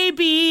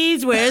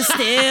Babies. We're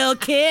still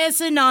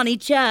kissing on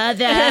each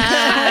other.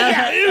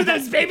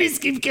 Those babies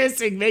keep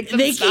kissing. Make them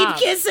stop.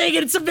 Keep kissing,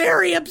 and it's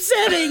very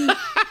upsetting.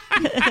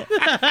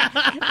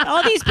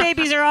 All these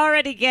babies are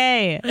already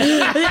gay.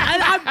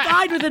 I'm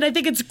fine with it. I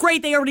think it's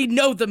great. They already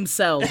know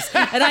themselves,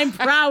 and I'm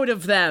proud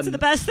of them. So the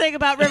best thing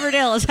about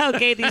Riverdale is how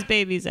gay these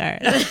babies are.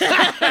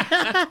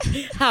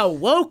 How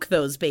woke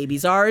those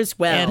babies are as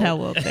well. And how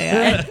woke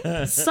they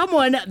are.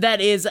 Someone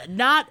that is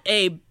not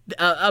a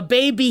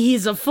baby,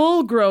 he's a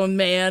full-grown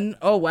man.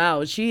 Oh,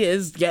 wow. She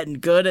is getting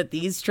good at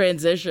these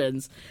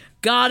transitions.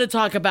 Gotta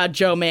talk about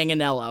Joe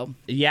Manganiello.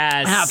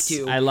 Yes. Have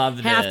to. I love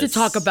this. Have to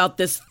talk about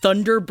this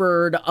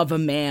thunderbird of a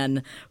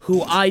man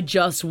who I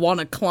just want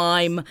to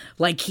climb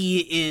like he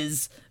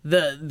is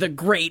the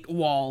Great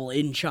Wall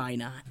in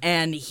China.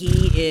 And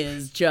he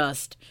is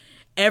just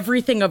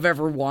everything I've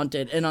ever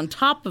wanted. And on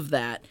top of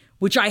that,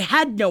 which I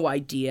had no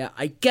idea,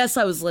 I guess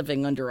I was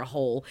living under a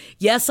hole.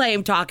 Yes, I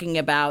am talking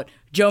about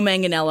Joe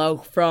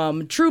Manganiello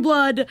from True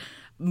Blood,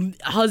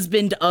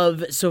 husband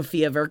of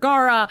Sofia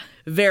Vergara,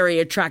 very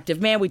attractive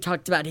man. We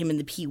talked about him in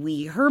the Pee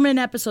Wee Herman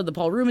episode, the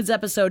Paul Rumens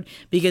episode,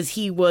 because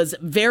he was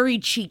very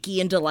cheeky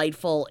and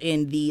delightful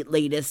in the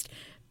latest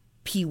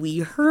Pee Wee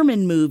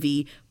Herman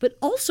movie, but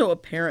also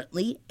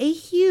apparently a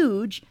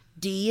huge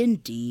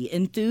D&D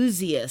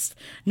enthusiast.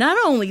 Not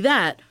only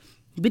that,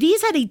 but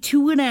he's had a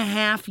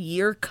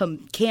 2.5-year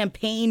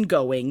campaign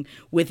going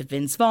with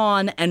Vince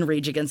Vaughn and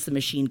Rage Against the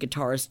Machine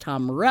guitarist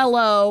Tom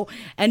Morello,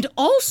 and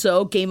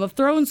also Game of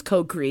Thrones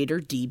co-creator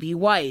D.B.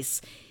 Weiss.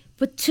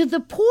 But to the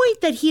point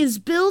that he has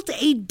built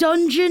a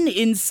dungeon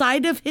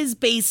inside of his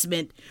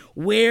basement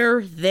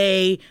where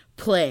they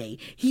play.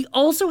 He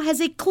also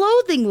has a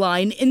clothing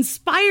line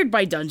inspired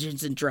by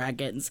Dungeons and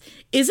Dragons.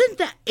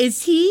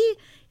 Is he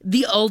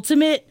the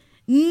ultimate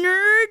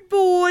nerd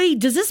boy?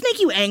 Does this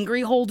make you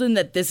angry, Holden,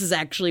 that this is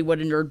actually what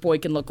a nerd boy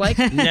can look like?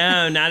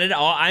 No, not at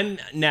all.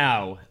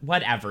 No,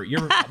 whatever.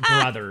 Your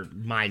brother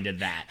minded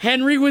that.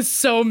 Henry was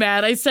so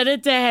mad. I said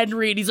it to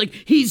Henry, and he's like,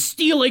 he's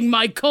stealing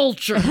my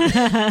culture.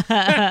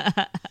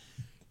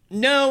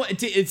 No,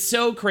 it's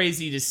so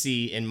crazy to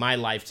see in my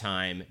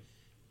lifetime.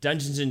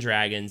 Dungeons and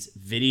Dragons,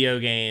 video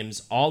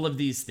games, all of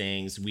these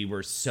things we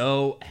were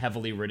so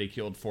heavily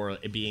ridiculed for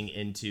being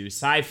into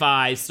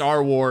sci-fi,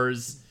 Star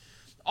Wars.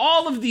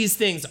 All of these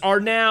things are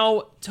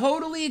now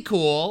totally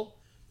cool.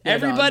 Yeah,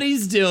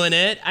 everybody's doing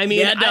it. I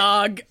mean,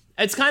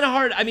 it's kind of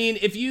hard. I mean,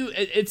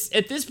 it's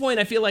at this point,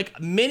 I feel like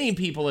many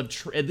people have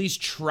at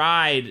least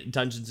tried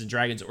Dungeons and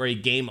Dragons or a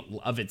game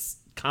of its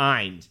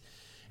kind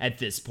at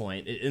this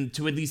point, and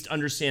to at least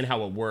understand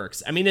how it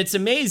works. I mean, it's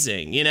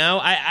amazing, you know?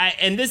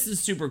 And this is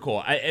super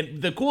cool.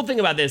 The cool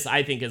thing about this,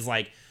 I think, is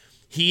like,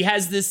 he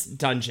has this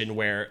dungeon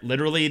where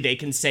literally they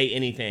can say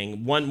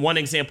anything. One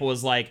example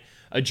is like,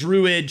 a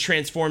druid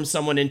transforms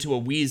someone into a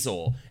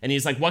weasel, and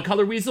he's like, what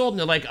color weasel? And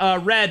they're like,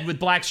 red with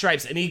black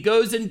stripes. And he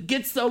goes and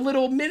gets a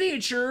little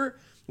miniature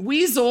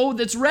weasel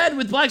that's red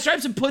with black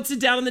stripes and puts it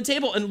down on the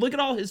table. And look at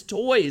all his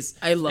toys.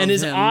 I love and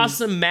his him.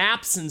 Awesome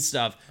maps and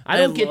stuff. I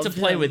don't get to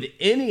play with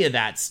any of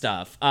that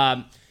stuff.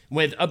 By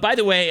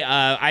the way,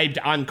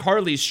 on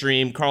Carly's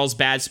stream, Carl's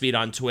Bad Speed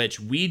on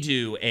Twitch,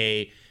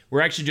 we're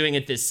actually doing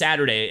it this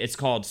Saturday. It's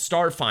called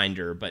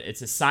Starfinder, but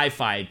it's a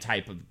sci-fi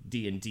type of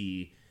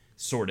D&D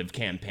sort of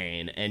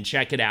campaign, and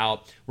check it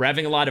out. We're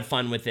having a lot of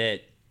fun with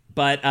it.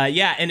 But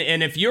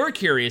and if you're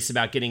curious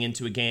about getting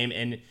into a game,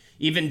 and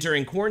even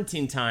during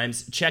quarantine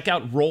times, check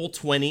out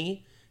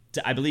Roll20,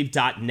 I believe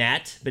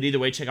 .net, but either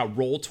way, check out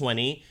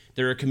Roll20.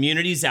 There are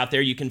communities out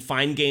there you can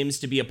find games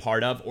to be a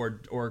part of,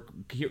 or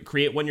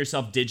create one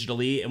yourself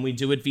digitally, and we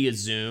do it via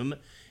Zoom.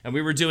 And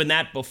we were doing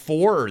that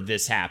before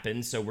this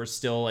happened, so we're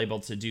still able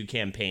to do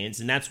campaigns,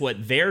 and that's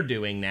what they're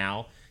doing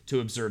now to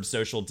observe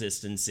social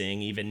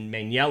distancing, even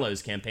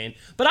Maniello's campaign.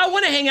 But I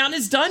want to hang out in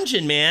his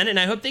dungeon, man, and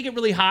I hope they get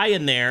really high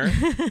in there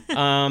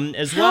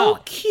as well.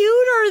 How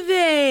cute are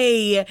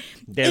they?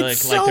 They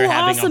look like they're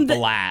having a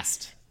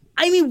blast.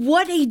 I mean,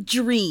 what a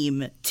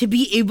dream to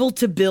be able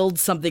to build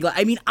something like.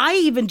 I mean, I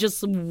even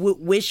just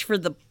wish for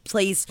the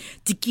place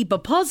to keep a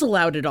puzzle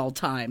out at all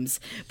times.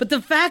 But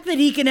the fact that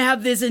he can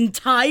have this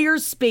entire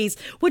space,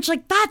 which,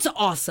 like, that's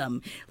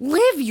awesome.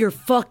 Live your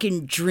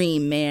fucking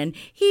dream, man.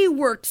 He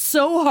worked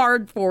so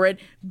hard for it.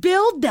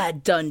 Build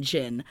that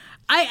dungeon.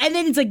 And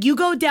then it's like, you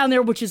go down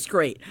there, which is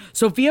great.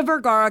 Sofia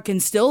Vergara can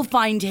still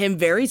find him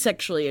very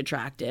sexually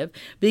attractive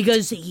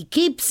because he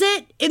keeps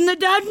it in the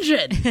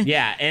dungeon.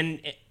 Yeah, and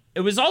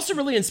it was also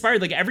really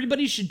inspired. Like,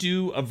 everybody should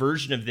do a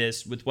version of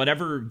this with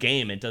whatever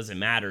game. It doesn't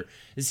matter.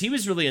 He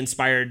was really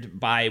inspired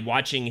by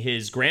watching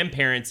his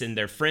grandparents and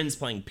their friends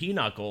playing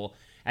Pinochle.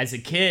 as a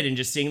kid, and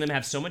just seeing them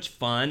have so much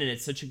fun, and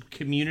it's such a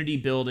community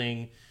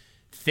building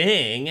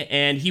thing.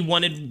 And he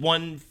wanted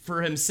one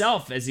for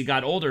himself as he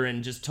got older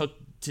and just took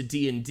to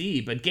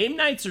D&D. But game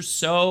nights are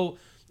so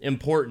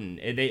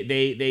important.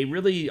 They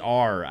really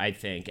are, I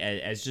think,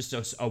 as just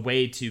a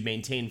way to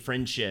maintain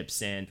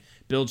friendships and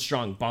build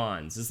strong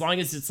bonds. As long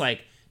as it's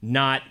like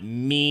not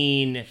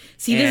mean.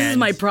 See, this is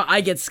my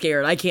I get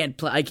scared. I can't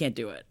do it. I can't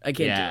do it.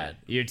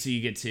 You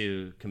get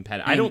too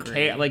competitive. I don't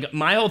care. Like,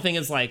 my whole thing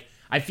is like,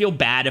 I feel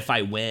bad if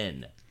I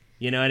win.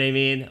 You know what I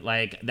mean?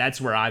 Like,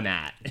 that's where I'm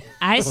at.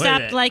 I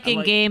stopped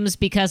liking games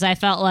because I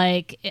felt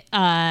like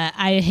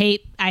I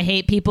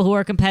hate people who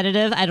are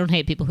competitive. I don't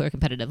hate people who are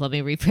competitive. Let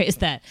me rephrase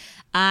that.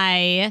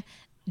 I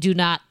do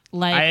not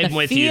like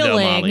the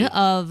feeling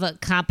of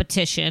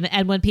competition.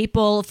 And when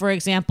people, for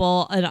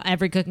example, in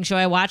every cooking show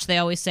I watch, they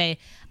always say,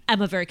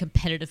 I'm a very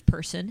competitive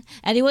person.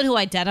 Anyone who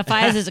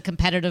identifies as a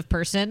competitive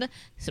person,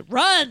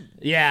 run.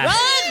 Yeah.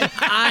 Run.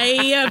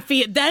 I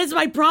feel that is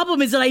my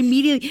problem, is that I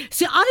immediately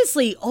see,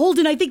 honestly,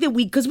 Holden, I think that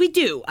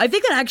I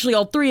think that actually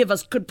all three of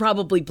us could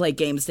probably play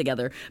games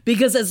together,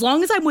 because as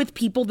long as I'm with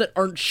people that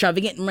aren't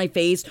shoving it in my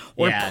face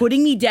or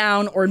putting me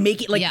down or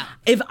making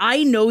if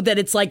I know that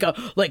it's like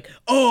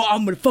oh,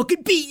 I'm gonna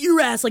fucking beat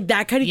your ass, like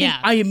that kind of thing,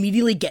 I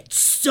immediately get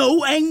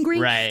so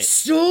angry,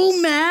 so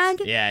mad.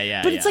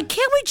 But it's like,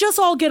 can't we just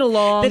all get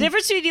along? The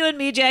difference between you and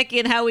me, Jackie,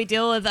 and how we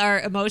deal with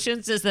our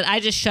emotions is that I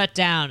just shut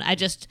down. I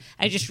just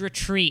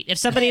retreat. If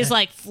somebody is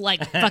like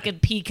fucking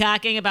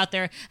peacocking about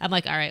I'm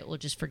like, all right, we'll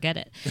just forget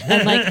it.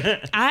 And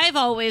like, I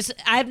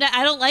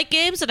don't like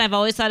games, and I've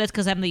always thought it's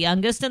because I'm the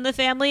youngest in the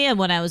family. And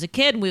when I was a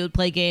kid and we would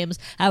play games,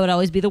 I would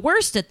always be the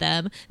worst at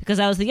them because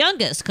I was the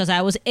youngest, because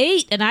I was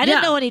 8 and I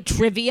didn't know any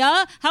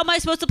trivia. How am I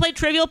supposed to play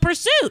Trivial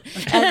Pursuit?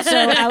 And so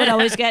I would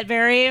always get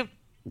very...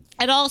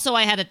 And also,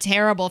 I had a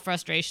terrible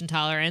frustration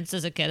tolerance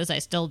as a kid, as I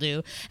still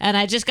do. And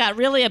I just got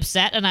really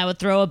upset, and I would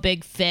throw a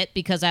big fit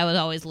because I would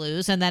always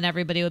lose. And then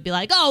everybody would be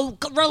like, oh,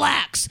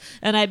 relax.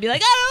 And I'd be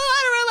like,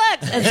 I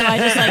don't want to relax. And so I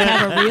just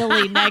have a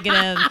really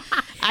negative...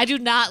 I do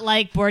not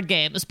like board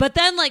games. But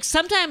then,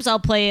 sometimes I'll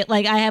play it.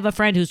 I have a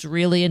friend who's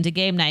really into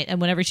game night. And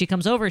whenever she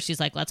comes over, she's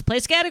like, let's play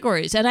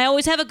categories. And I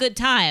always have a good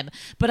time.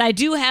 But I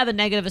do have a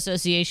negative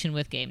association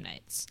with game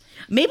nights.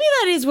 Maybe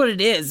that is what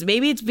it is.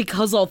 Maybe it's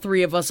because all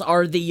three of us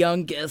are the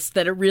youngest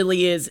that it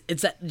really is.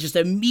 It's just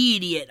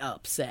immediate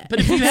upset.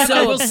 But if you have,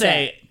 I will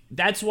say,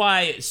 that's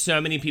why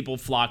so many people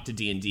flock to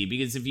D&D,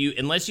 because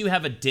unless you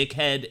have a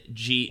dickhead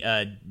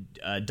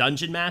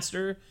dungeon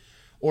master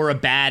or a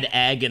bad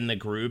egg in the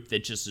group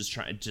that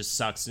just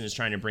sucks and is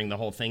trying to bring the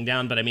whole thing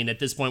down. But I mean, at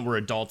this point, we're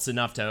adults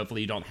enough to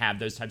hopefully you don't have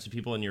those types of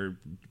people in your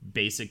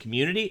basic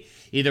community.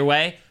 Either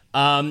way,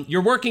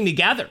 you're working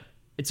together.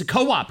 It's a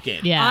co-op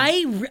game. Yeah.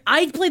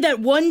 I played that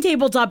one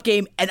tabletop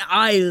game and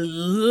I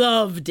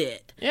loved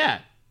it. Yeah.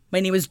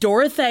 My name was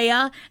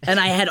Dorothea, and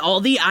I had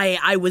all the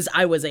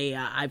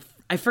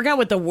I forgot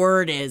what the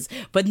word is,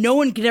 but no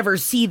one could ever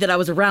see that I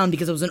was around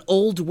because I was an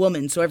old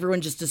woman, so everyone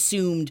just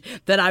assumed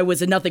that I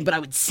was a nothing. But I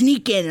would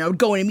sneak in and I would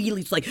go and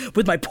immediately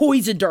with my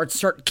poison darts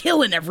start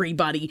killing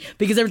everybody,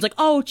 because everyone's like,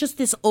 oh, just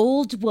this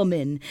old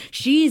woman.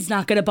 She's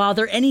not gonna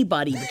bother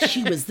anybody, but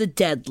she was the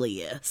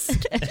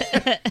deadliest.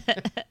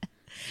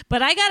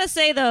 But I gotta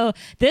say, though,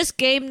 this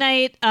game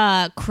night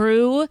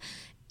crew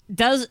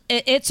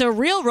it's a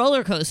real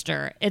roller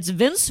coaster. It's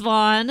Vince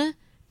Vaughn,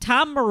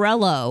 Tom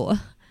Morello,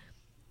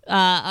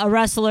 a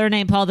wrestler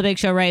named Paul the Big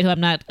Show, right? Who I'm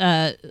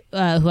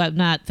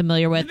not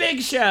familiar with. The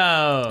Big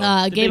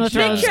Show, Game of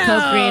Thrones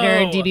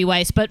co-creator D.B.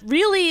 Weiss. But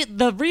really,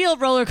 the real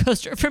roller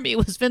coaster for me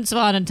was Vince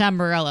Vaughn and Tom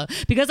Morello,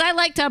 because I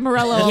like Tom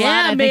Morello a lot.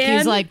 I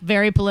think he's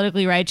very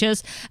politically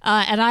righteous,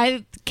 and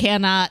I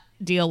cannot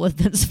deal with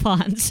Vince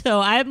Vaughn.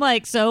 So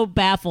I'm so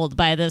baffled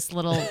by this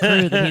little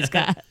crew that he's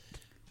got.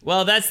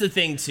 Well, that's the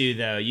thing too,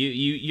 though.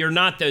 You're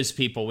not those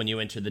people when you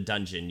enter the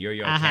dungeon. You're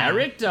your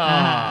character.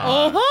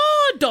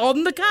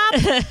 Don the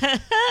cop.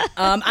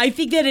 I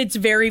think that it's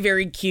very,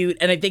 very cute,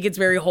 and I think it's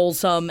very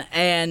wholesome,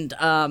 and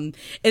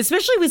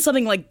especially with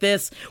something like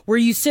this, where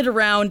you sit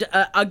around.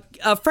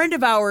 A friend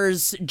of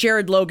ours,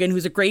 Jared Logan,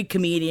 who's a great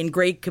comedian,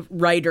 great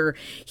writer,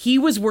 he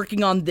was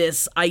working on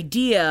this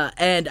idea,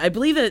 and I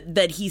believe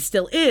that he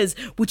still is,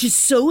 which is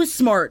so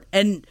smart.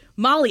 And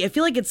Molly, I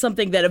feel like it's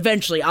something that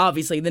eventually,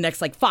 obviously, in the next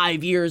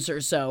 5 years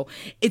or so,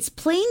 it's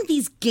playing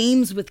these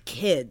games with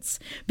kids,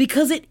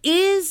 because it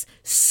is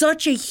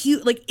such a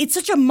huge, it's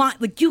such a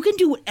you can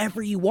do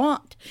whatever you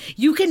want.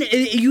 You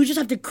just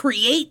have to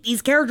create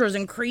these characters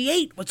and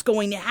create what's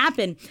going to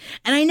happen.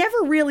 And I never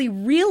really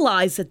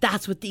realized that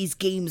that's what these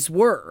games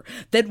were.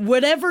 That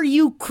whatever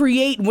you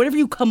create, whatever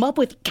you come up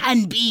with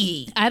can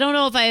be. I don't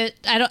know if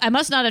I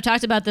must not have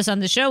talked about this on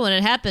the show when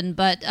it happened,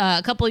 but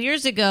a couple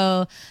years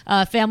ago,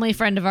 a family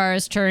friend of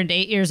ours turned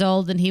 8 years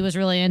old, and he was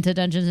really into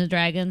Dungeons and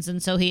Dragons,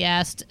 and so he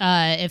asked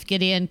if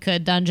Gideon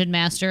could dungeon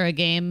master a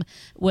game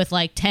with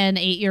 10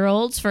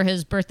 8-year-olds for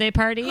his birthday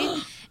party.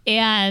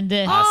 And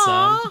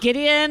Awesome.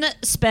 Gideon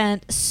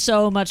spent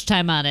so much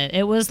time on it.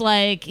 It was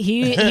like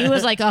he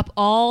was like up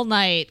all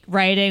night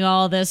writing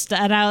all this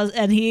stuff,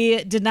 and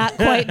he did not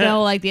quite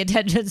know like the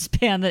attention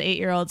span that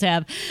 8-year-olds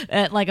have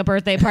at like a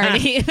birthday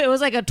party. It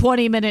was like a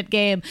 20-minute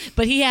game,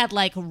 but he had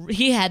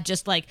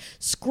just like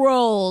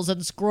scrolls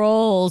and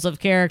scrolls of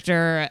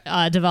character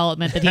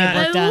development that he had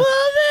worked on. I love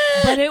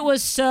it. But it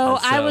was so,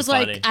 That's so I was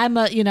funny.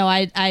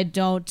 like, I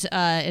don't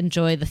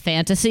enjoy the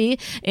fantasy,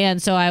 and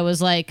so I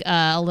was like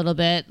a little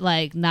bit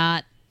like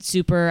not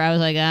super. I was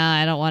like,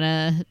 I don't want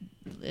to.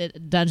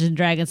 Dungeons and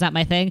Dragons not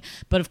my thing,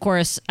 but of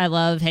course I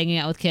love hanging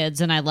out with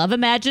kids and I love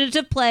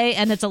imaginative play,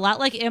 and it's a lot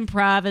like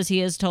improv, as he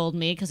has told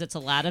me, because it's a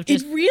lot of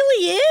just it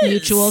really is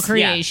mutual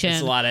creation. Yeah,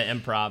 it's a lot of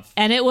improv.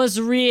 And it was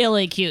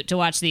really cute to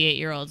watch the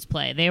 8-year-olds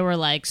play. They were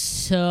like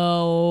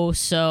so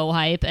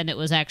hype, and it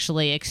was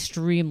actually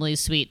extremely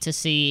sweet to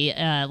see.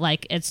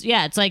 It's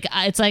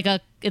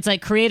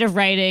like creative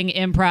writing,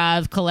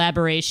 improv,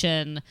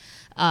 collaboration.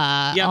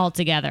 All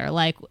together,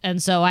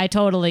 and so I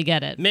totally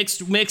get it.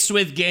 Mixed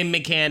with game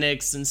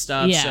mechanics and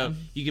stuff. Yeah. So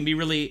you can be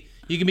really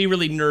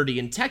nerdy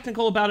and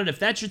technical about it if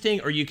that's your thing,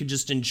 or you could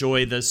just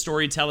enjoy the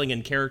storytelling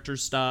and character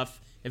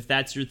stuff if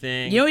that's your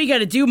thing. You know what you got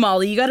to do,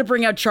 Molly? You got to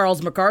bring out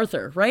Charles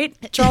MacArthur, right?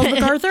 Charles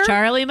MacArthur?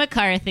 Charlie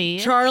McCarthy.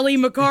 Charlie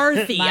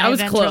McCarthy. My I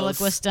was ventriloquist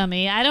close.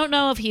 dummy. I don't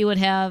know if he would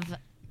have.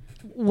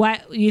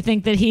 What you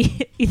think that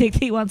he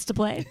wants to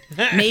play?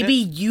 Maybe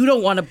you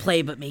don't want to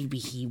play, but maybe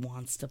he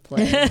wants to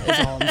play, is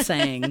all I'm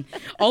saying.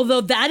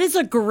 Although that is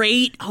a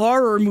great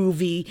horror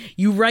movie.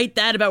 You write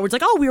that about where it's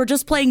like, oh, we were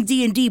just playing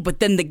D&D, but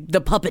then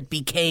the puppet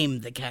became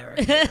the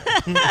character.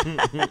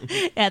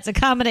 Yeah, it's a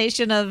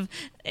combination of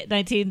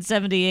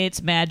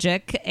 1978's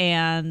Magic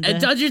and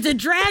Dungeons and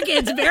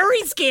Dragons.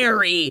 Very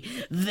scary.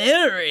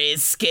 Very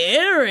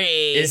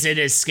scary. Is it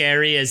as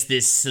scary as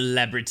this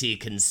celebrity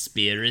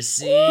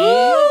conspiracy?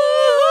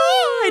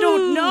 I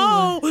don't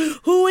know.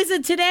 Who is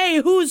it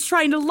today? Who's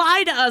trying to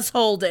lie to us,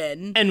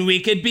 Holden? And we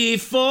could be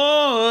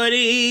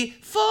 48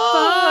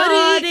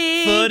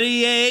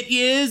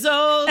 years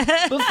old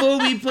before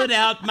we put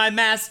out my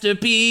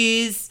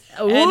masterpiece.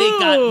 And it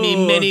got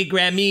me many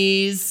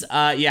Grammys.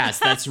 Yes,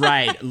 that's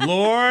right.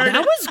 Lord.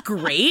 That was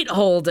great,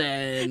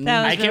 Holden.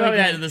 I came up with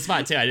that in the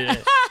spot, too. I did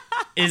it.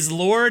 Is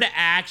Lord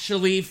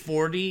actually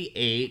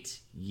 48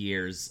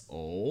 years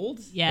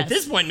old? Yes. At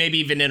this point, maybe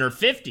even in her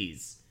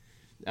 50s.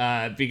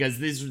 Because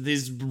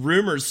these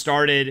rumors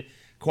started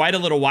quite a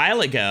little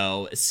while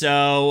ago.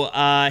 So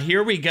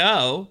here we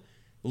go.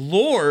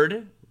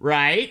 Lorde,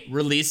 right,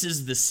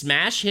 releases the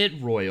smash hit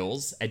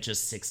Royals at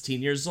just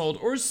 16 years old,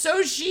 or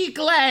so she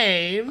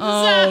claims.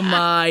 Oh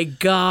my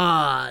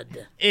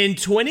God. In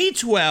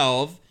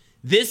 2012,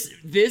 this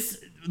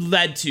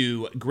led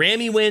to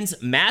Grammy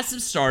wins,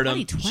 massive stardom.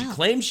 2012. She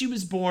claims she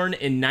was born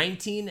in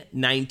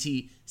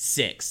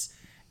 1996.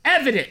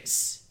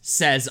 Evidence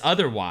says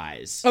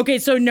otherwise. Okay,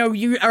 so no,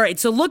 all right,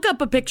 so look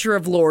up a picture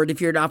of Lorde if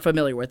you're not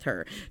familiar with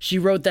her. She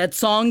wrote that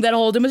song that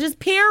Holden was just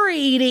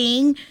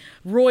parodying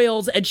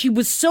Royals, and she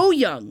was so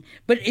young.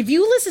 But if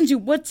you listen to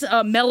what's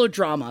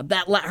Melodrama,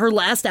 her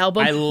last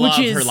album, I love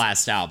which is, her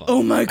last album.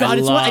 Oh my God,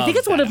 I think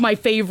it's one of that my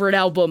favorite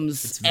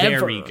albums It's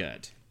ever. very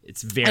good.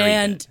 It's very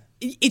good.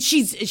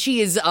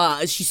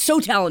 She's so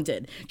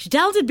talented. She's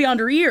talented beyond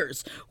her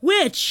years,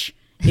 which...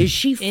 Is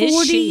she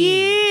 40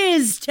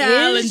 years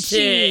talented? Is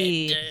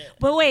she?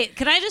 But wait,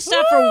 can I just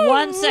stop for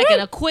 1 second,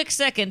 a quick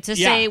second, to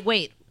say,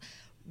 wait,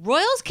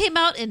 Royals came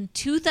out in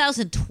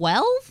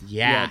 2012?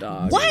 Yeah.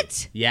 dog.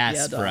 What? Yes,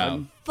 Yeah, bro.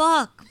 dog.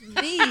 Fuck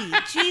me.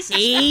 Jesus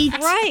 8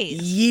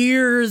 Christ.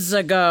 years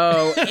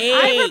ago. 8.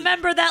 I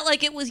remember that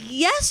like it was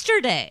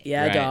yesterday.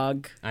 Yeah, Right.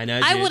 dog. I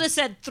know, I dude. would have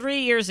said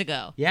 3 years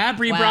ago. Yeah,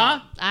 Brie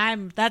Wow. Bra.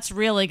 That's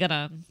really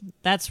gonna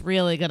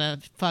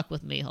fuck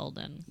with me,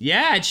 Holden.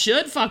 Yeah, it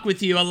should fuck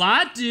with you a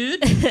lot,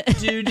 dude.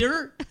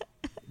 Duder.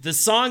 The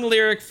song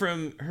lyric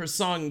from her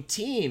song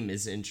Team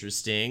is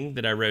interesting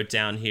that I wrote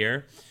down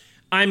here.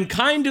 I'm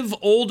kind of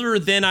older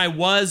than I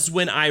was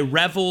when I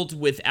reveled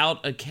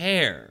without a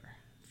care.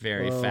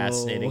 Very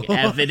fascinating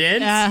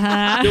evidence.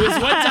 There was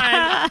one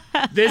time,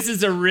 this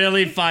is a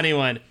really funny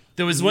one.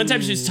 There was one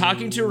time she was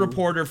talking to a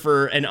reporter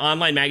for an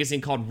online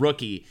magazine called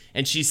Rookie,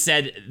 and she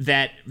said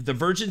that the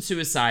virgin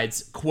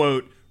suicides,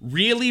 quote,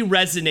 really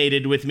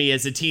resonated with me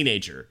as a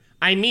teenager.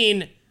 I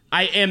mean,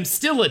 I am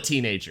still a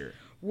teenager.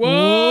 Right?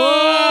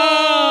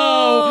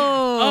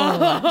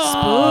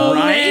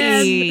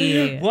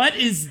 What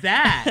is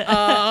that?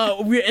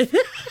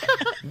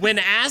 When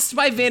asked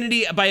by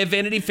a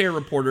Vanity Fair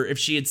reporter if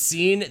she had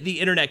seen the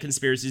internet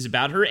conspiracies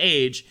about her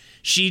age,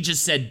 she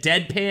just said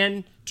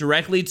deadpan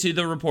directly to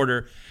the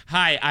reporter,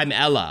 "Hi, I'm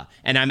Ella,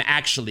 and I'm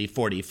actually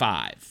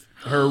 45."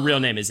 Her real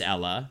name is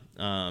Ella.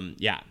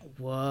 Yeah.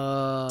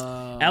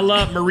 Whoa.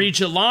 Ella Marie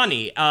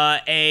Jelani.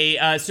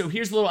 So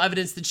here's a little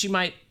evidence that she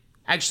might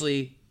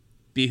actually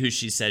be who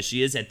she says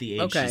she is at the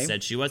age she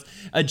said she was.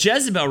 A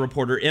Jezebel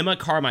reporter, Emma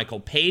Carmichael,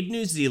 paid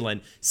New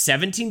Zealand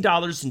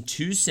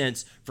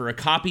 $17.02 for a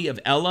copy of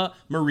Ella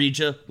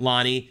Marija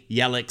Lani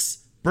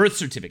Yelick's birth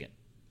certificate,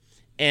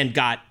 and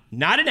got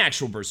not an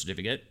actual birth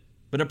certificate,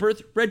 but a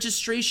birth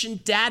registration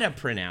data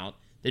printout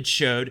that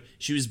showed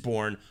she was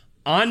born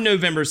on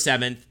November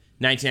 7th,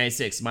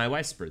 1996, my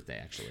wife's birthday,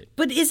 actually.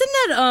 But isn't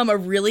that a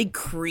really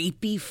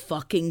creepy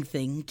fucking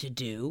thing to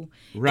do?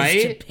 Right?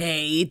 Is to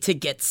pay to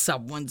get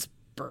someone's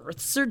birth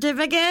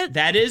certificate?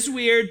 That is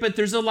weird, but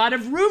there's a lot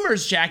of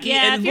rumors, Jackie.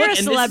 Yeah, and if you're a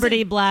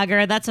celebrity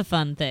blogger, that's a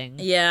fun thing.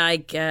 Yeah, I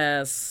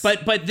guess.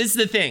 But this is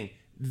the thing.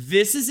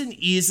 This is an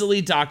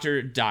easily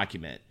doctored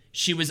document.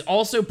 She was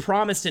also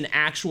promised an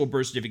actual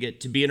birth certificate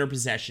to be in her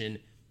possession,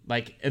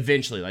 like,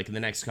 eventually, like in the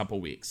next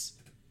couple weeks.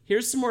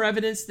 Here's some more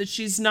evidence that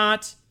she's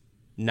not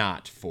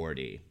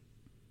 40.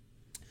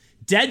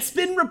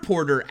 Deadspin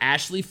reporter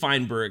Ashley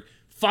Feinberg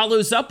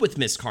follows up with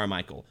Miss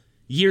Carmichael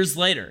years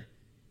later.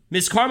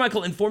 Miss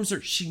Carmichael informs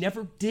her she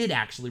never did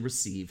actually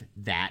receive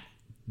that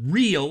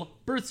real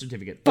birth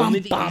certificate. Only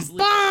the easily.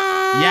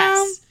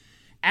 Yes.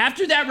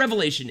 After that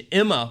revelation,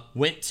 Emma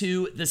went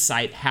to the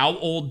site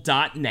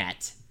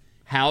howold.net,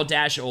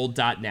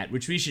 how-old.net,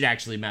 which we should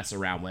actually mess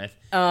around with.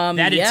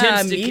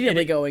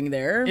 Immediately going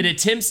there. It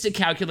attempts to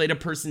calculate a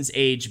person's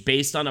age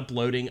based on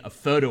uploading a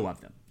photo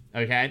of them,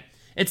 okay?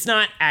 It's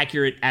not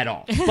accurate at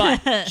all,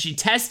 but she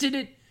tested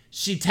it.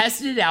 She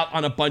tested it out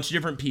on a bunch of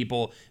different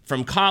people,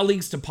 from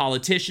colleagues to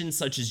politicians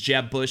such as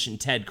Jeb Bush and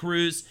Ted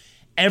Cruz.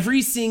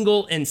 Every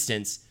single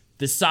instance,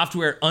 the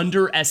software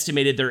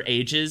underestimated their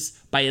ages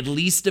by at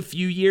least a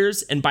few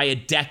years and by a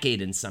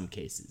decade in some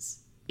cases.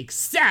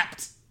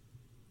 Except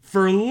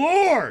for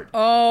Lorde.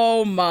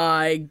 Oh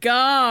my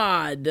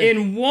God.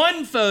 In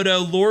one photo,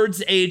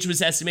 Lorde's age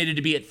was estimated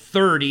to be at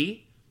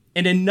 30.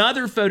 In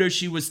another photo,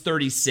 she was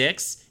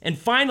 36. And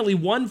finally,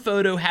 one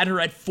photo had her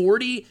at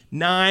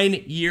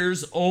 49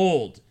 years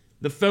old.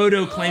 The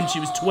photo claimed she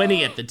was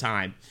 20 at the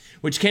time,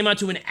 which came out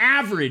to an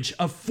average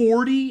of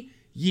 40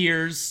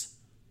 years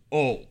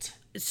old.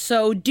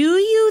 So do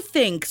you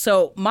think,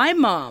 my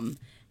mom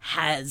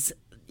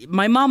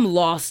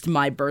lost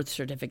my birth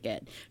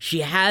certificate. She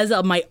has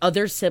my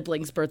other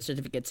siblings' birth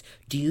certificates.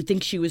 Do you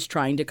think she was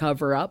trying to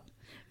cover up?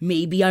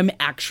 Maybe I'm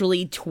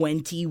actually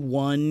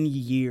 21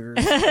 years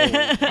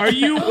old. Are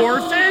you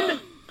orphan?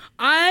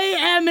 I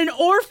am an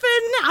orphan.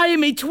 I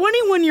am a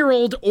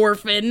 21-year-old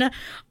orphan.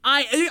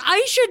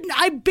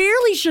 I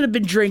barely should have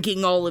been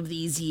drinking all of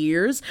these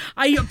years.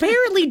 I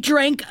apparently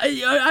drank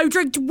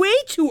way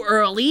too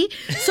early.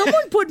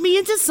 Someone put me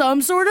into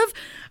some sort of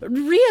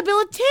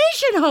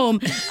rehabilitation home.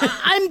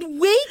 I'm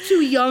way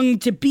too young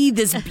to be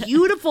this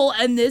beautiful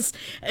and this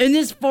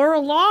far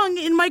along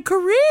in my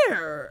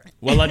career.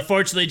 Well,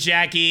 unfortunately,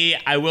 Jackie,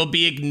 I will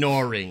be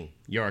ignoring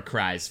your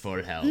cries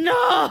for help. No,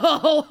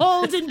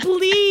 Holden,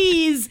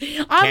 please.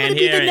 I'm gonna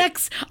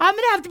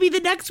have to be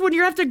the next one.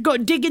 You have to go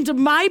dig into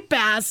my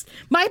past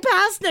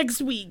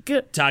next week.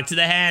 Talk to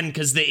the hand,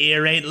 because the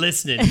ear ain't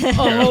listening.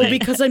 Oh,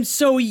 because I'm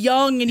so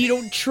young and you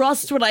don't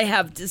trust what I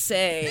have to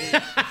say.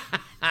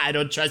 I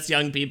don't trust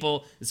young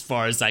people as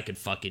far as I could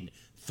fucking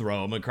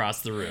throw them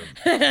across the room.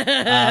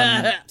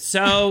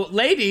 So,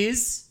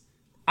 ladies,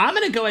 I'm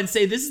gonna go ahead and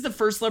say this is the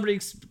first celebrity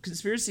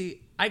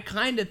conspiracy I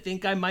kind of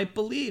think I might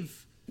believe.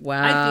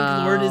 Wow. I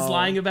think Lorde is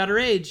lying about her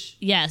age.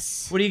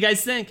 Yes. What do you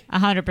guys think?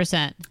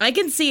 100%. I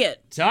can see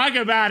it. Talk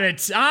about a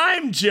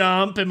time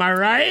jump, am I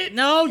right?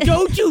 No,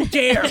 don't you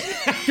dare.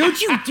 Don't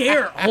you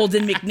dare,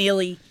 Holden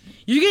McNeely.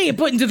 You're going to get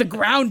put into the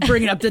ground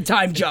bringing up the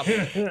time jump.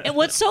 And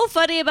what's so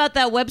funny about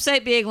that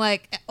website being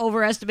like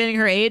overestimating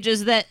her age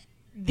is that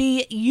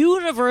the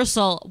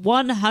universal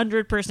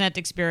 100%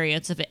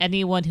 experience of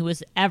anyone who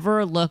has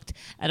ever looked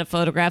at a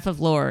photograph of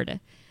Lorde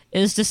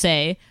is to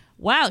say,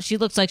 wow, she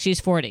looks like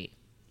she's 40.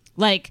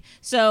 Like,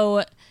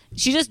 so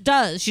she just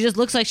does. She just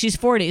looks like she's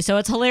 40. So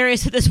it's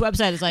hilarious that this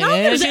website is like,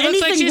 there's she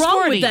looks like she's wrong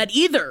 40. with that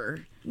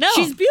either. No.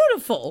 She's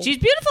beautiful. She's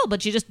beautiful,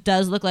 but she just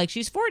does look like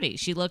she's 40.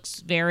 She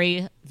looks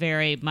very,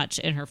 very much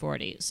in her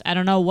 40s. I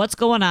don't know what's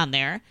going on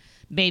there.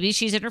 Maybe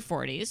she's in her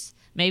 40s.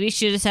 Maybe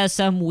she just has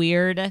some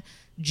weird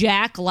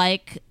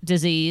Jack-like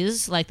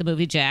disease, like the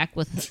movie Jack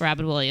with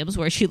Robin Williams,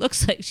 where she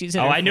looks like she's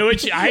in her 40s. I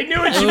knew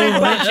what you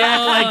meant by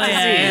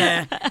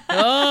Jack-like disease.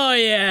 Oh,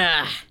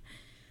 yeah.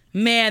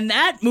 Man,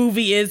 that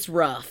movie is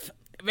rough.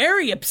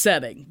 Very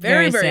upsetting.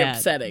 Very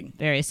upsetting.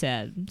 Very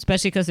sad,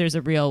 especially because there's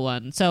a real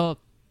one. So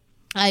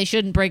I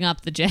shouldn't bring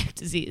up the Jack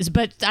disease,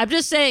 but I'm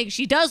just saying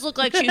she does look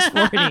like she's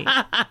 40.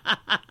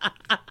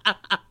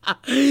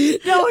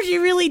 No, she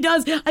really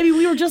does. I mean,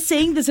 we were just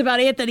saying this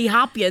about Anthony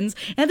Hopkins.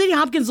 Anthony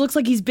Hopkins looks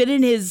like he's been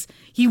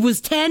he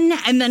was 10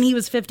 and then he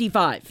was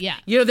 55. Yeah.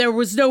 There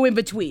was no in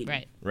between.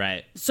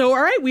 Right. So,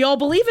 all right, we all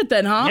believe it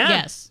then, huh? Yeah,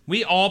 Yes.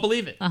 We all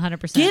believe it.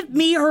 100%. Give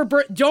me her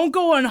Don't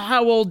go on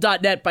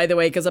howold.net, by the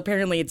way, because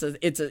apparently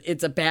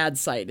it's a bad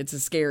site. It's a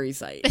scary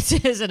site. This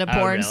isn't a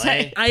porn really?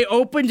 site. I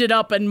opened it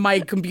up and my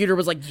computer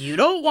was like, you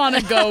don't want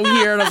to go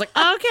here. And I was like,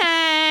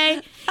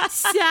 okay,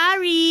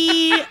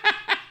 sorry.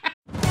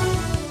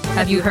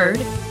 Have you heard?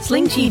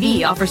 Sling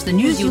TV offers the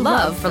news you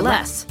love for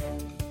less.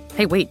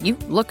 Hey, wait, you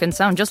look and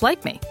sound just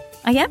like me.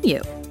 I am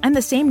you. I'm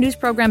the same news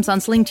programs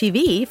on Sling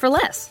TV for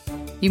less.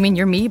 You mean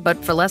you're me,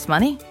 but for less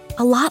money?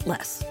 A lot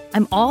less.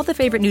 I'm all the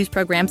favorite news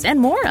programs and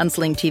more on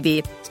Sling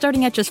TV,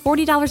 starting at just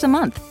 $40 a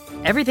month.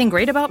 Everything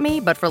great about me,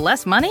 but for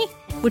less money?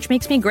 Which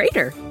makes me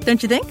greater,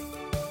 don't you think?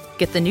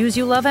 Get the news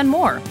you love and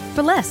more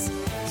for less.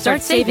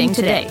 Start saving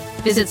today.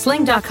 Visit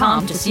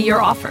sling.com to see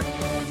your offer.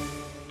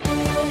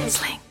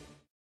 Sling.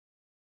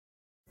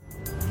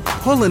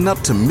 Pulling up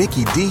to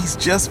Mickey D's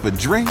just for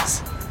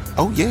drinks?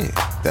 Oh yeah,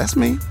 that's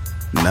me.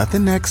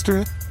 Nothing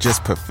extra,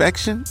 just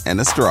perfection and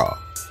a straw.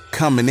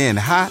 Coming in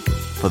hot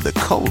for the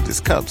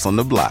coldest cups on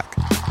the block.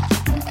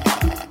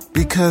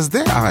 Because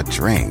there are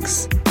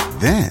drinks.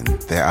 Then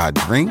there are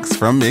drinks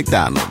from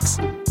McDonald's.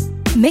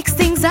 Mix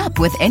things up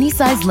with any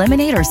size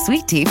lemonade or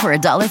sweet tea for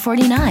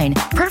 $1.49.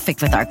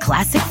 Perfect with our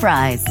classic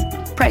fries.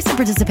 Price and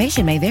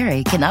participation may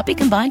vary. Cannot be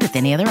combined with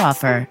any other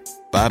offer.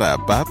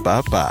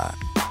 Ba-da-ba-ba-ba.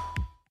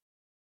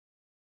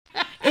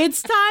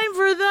 It's time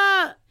for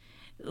the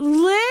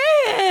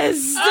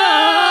list.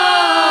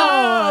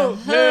 Oh,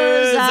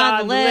 who's on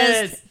the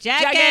list?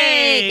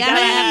 Jackie,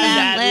 gotta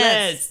have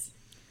that list.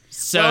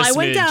 So Well, I smooth,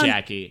 went down-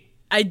 Jackie.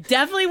 I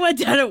definitely went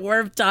down at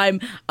Worm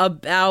Time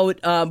about,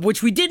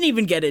 which we didn't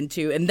even get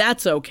into, and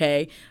that's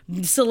okay,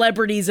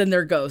 celebrities and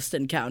their ghost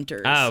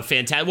encounters. Oh,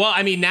 fantastic. Well,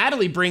 I mean,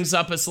 Natalie brings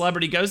up a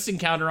celebrity ghost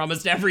encounter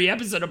almost every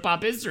episode of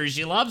Pop History.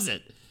 She loves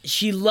it.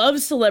 She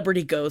loves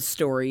celebrity ghost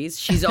stories.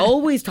 She's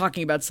always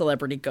talking about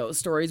celebrity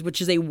ghost stories,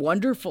 which is a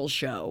wonderful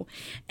show.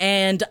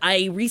 And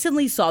I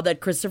recently saw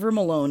that Christopher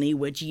Maloney,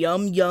 which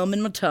yum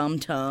and my tum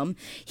tum,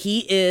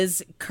 he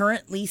is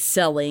currently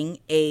selling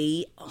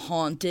a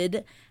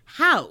haunted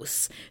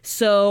house.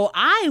 So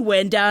I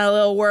went down a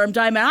little Worm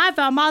Time and I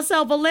found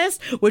myself a list,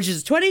 which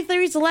is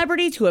 23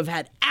 celebrities who have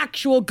had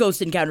actual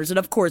ghost encounters. And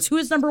of course, who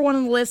is number one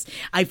on the list?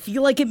 I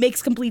feel like it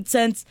makes complete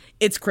sense.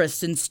 It's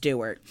Kristen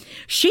Stewart.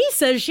 She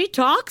says she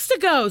talks to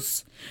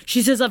ghosts.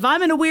 She says, if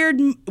I'm in a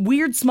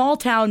weird small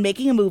town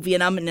making a movie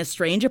and I'm in a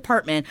strange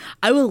apartment,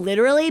 I will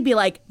literally be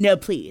like, no,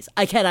 please,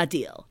 I cannot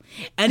deal.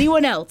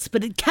 Anyone else,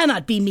 but it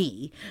cannot be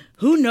me.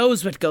 Who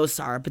knows what ghosts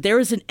are, but there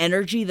is an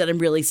energy that I'm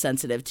really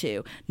sensitive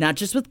to. Not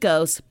just with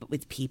ghosts, but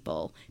with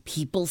people.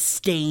 People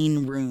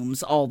stain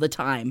rooms all the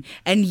time.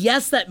 And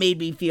yes, that made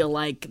me feel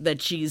like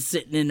that she's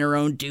sitting in her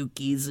own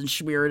dookies and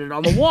smearing it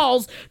on the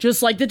walls,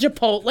 just like the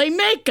Chipotle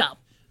makeup.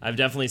 I've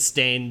definitely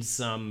stained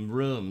some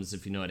rooms,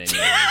 if you know what I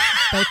mean.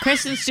 But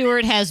Kristen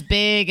Stewart has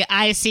big,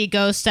 I see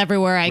ghosts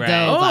everywhere I go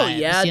Right. vibes,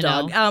 Yeah, you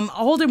dog. know?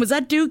 Holden, was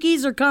that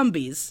dookies or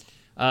cumbies?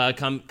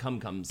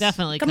 Comes.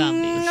 Definitely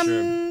combies.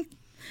 Sure.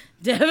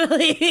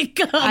 Definitely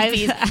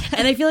cumbies.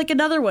 And I feel like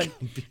another one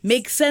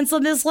makes sense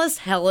on this list,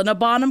 Helena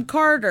Bonham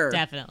Carter.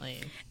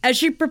 Definitely. As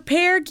she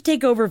prepared to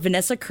take over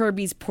Vanessa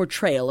Kirby's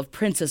portrayal of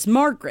Princess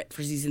Margaret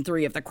for season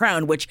 3 of The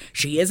Crown, which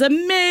she is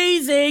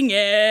amazing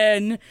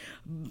in,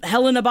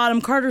 Helena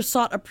Bonham Carter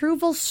sought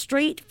approval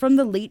straight from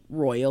the late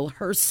royal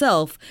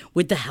herself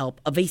with the help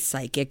of a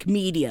psychic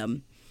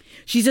medium.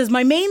 She says,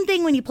 my main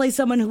thing when you play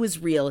someone who is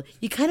real,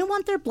 you kind of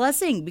want their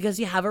blessing because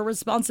you have a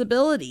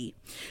responsibility.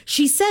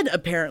 She said,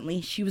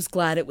 apparently, she was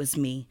glad it was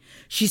me.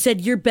 She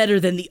said, you're better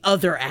than the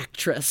other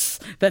actress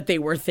that they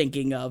were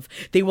thinking of.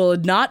 They will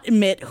not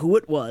admit who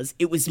it was.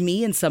 It was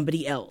me and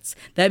somebody else.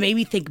 That made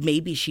me think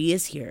maybe she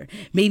is here.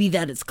 Maybe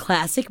that is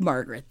classic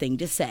Margaret thing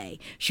to say.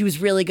 She was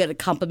really good at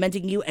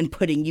complimenting you and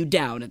putting you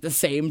down at the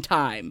same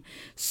time.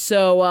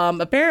 So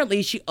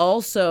apparently she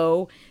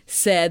also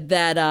said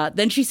that,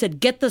 then she said,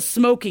 get the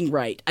smoking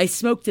right. I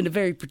smoked in a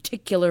very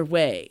particular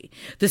way.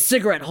 The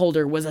cigarette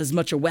holder was as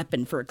much a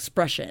weapon for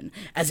expression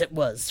as it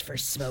was for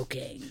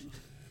smoking.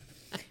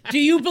 Do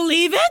you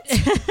believe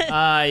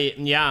it?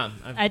 Yeah.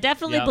 I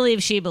definitely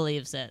believe she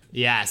believes it.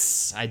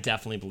 Yes, I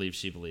definitely believe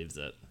she believes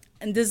it.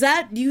 And do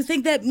you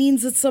think that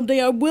means that someday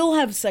I will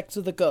have sex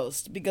with a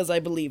ghost because I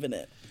believe in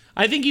it?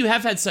 I think you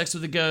have had sex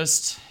with a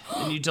ghost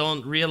and you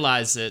don't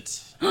realize it.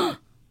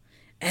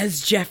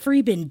 Has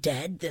Jeffrey been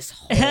dead this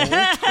whole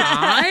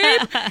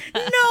time?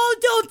 No,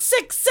 don't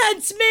Sixth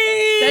Sense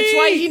me! That's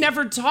why he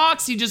never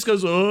talks. He just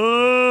goes,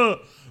 oh.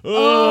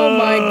 Oh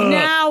my,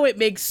 now it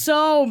makes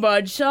so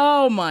much,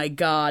 oh my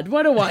God,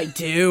 what do I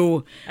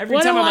do? Every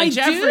What time do I'm like, I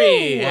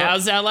Jeffrey, do?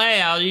 how's LA?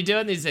 How are you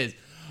doing these days?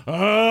 Free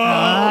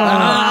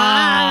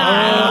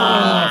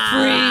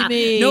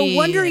me. No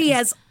wonder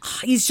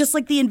he's just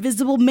like the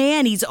Invisible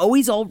Man. He's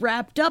always all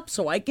wrapped up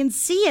so I can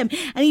see him.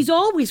 And he's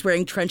always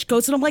wearing trench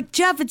coats. And I'm like,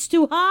 Jeff, it's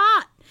too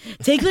hot.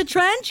 Take the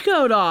trench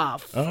coat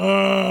off. You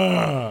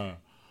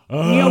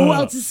know who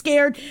else is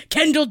scared?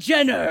 Kendall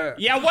Jenner.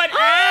 Yeah,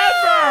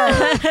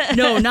 whatever.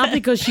 No, not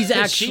because she's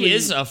actually... She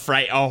is a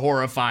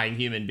horrifying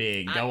human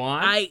being. Go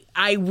on.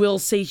 I will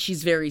say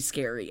she's very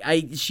scary.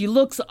 She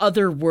looks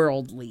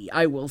otherworldly,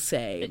 I will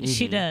say.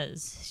 She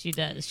does. She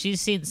does.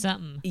 She's seen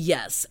something.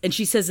 Yes. And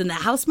she says, in the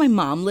house my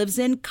mom lives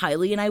in,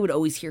 Kylie and I would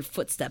always hear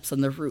footsteps on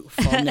the roof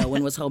while no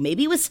one was home.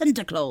 Maybe it was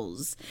Santa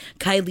Claus.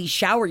 Kylie's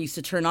shower used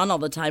to turn on all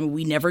the time, and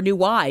we never knew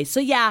why. So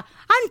yeah,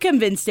 I'm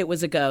convinced it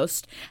was a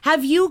ghost.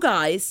 Have you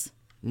guys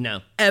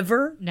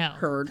ever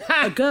heard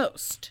a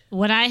ghost?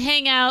 When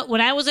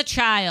I was a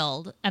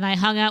child and I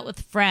hung out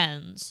with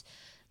friends,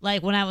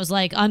 like when I was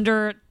like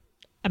under,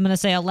 I'm going to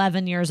say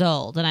 11 years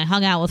old, and I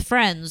hung out with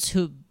friends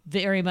who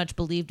very much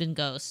believed in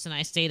ghosts, and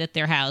I stayed at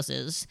their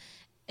houses.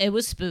 it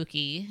was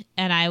spooky,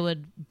 and I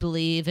would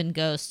believe in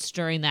ghosts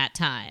during that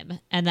time.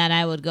 And then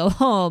I would go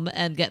home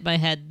and get my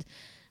head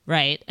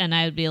right, and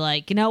I would be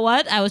like, you know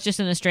what? I was just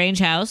in a strange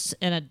house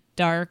in a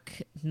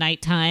dark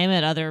nighttime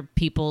at other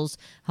people's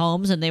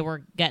homes, and they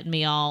were getting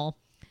me all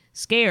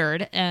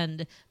scared.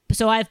 And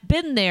so I've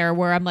been there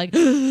where I'm like,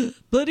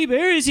 Bloody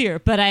Mary's here.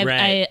 But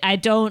I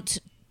don't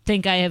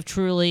think I have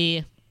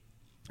truly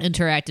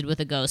interacted with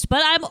a ghost,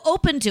 but I'm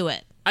open to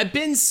it. I've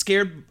been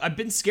scared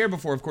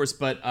before, of course,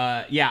 but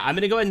yeah, I'm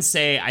going to go ahead and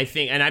say, I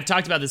think, and I've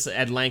talked about this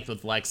at length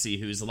with Lexi,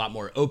 who's a lot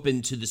more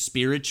open to the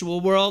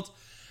spiritual world.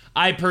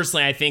 I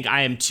think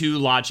I am too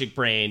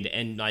logic-brained,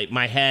 and like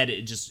my head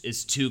just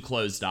is too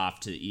closed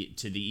off to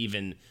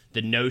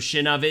the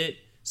notion of it.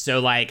 So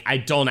like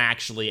I've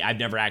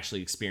never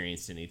actually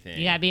experienced anything.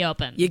 You gotta be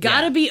open. You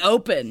gotta be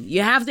open.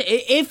 You have to,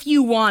 if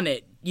you want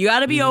it. You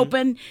got to be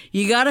open.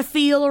 You got to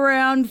feel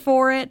around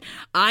for it.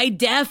 I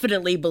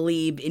definitely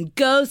believe in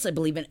ghosts. I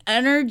believe in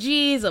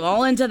energies. I'm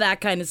all into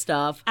that kind of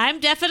stuff. I'm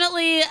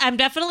definitely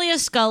a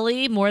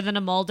Scully more than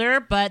a Mulder,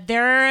 but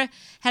there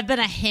have been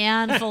a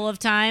handful of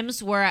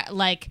times where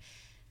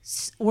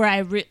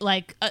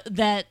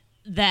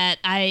that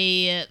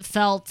I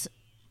felt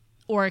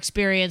or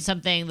experienced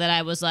something that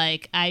I was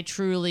like, I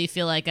truly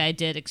feel like I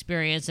did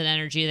experience an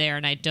energy there,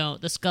 and I don't.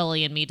 The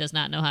Scully in me does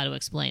not know how to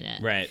explain it.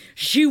 Right.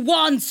 She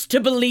wants to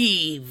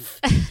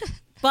believe.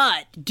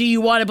 But do you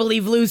want to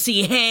believe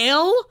Lucy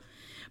Hale?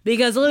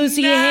 Because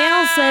Lucy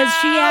Hale says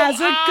she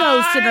has a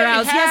ghost in her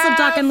house. Yes, I'm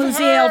talking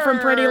Lucy Hale from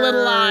Pretty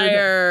Little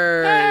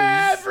Liars.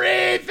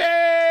 Everything!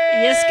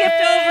 You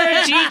skipped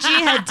over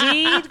Gigi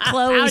Hadid,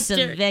 Chloe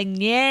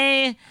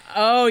Sevigny.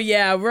 Oh,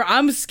 yeah,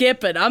 I'm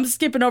skipping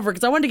over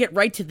because I wanted to get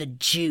right to the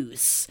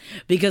juice.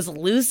 Because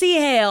Lucy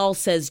Hale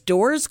says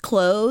doors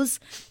close,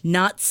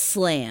 not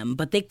slam,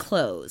 but they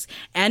close.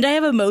 And I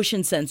have a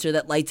motion sensor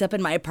that lights up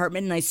in my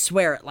apartment, and I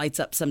swear it lights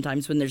up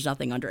sometimes when there's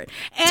nothing under it.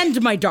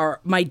 And my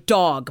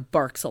dog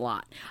barks a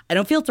lot. I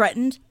don't feel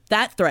threatened,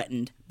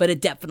 but it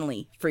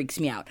definitely freaks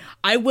me out.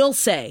 I will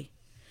say,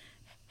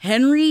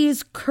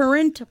 Henry's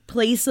current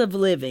place of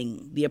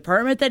living, the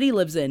apartment that he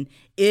lives in,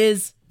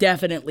 is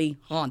definitely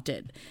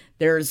haunted.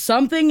 There's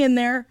something in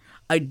there.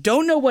 I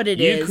don't know what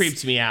it is. You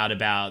creeped me out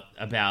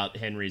about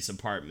Henry's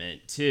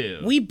apartment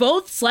too. We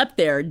both slept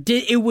there.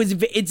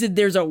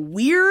 There's a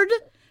weird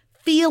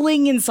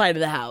feeling inside of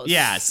the house.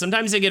 Yeah,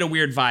 sometimes I get a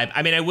weird vibe.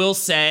 I mean, I will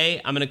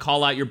say, I'm going to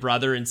call out your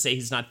brother and say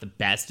he's not the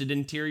best at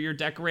interior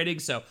decorating.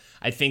 So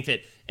I think that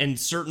in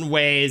certain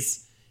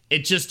ways,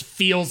 it just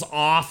feels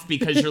off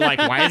because you're like,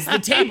 why is the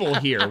table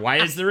here? Why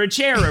is there a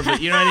chair over?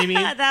 You know what I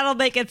mean? That'll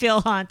make it feel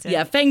haunted.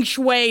 Yeah, feng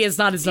shui is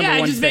not his number one thing.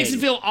 Yeah, it just makes it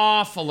feel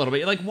off a little bit.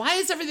 You're like, why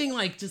is everything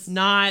like just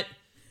not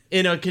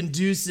in a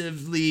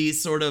conducively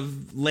sort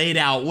of laid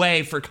out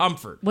way for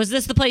comfort? Was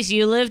this the place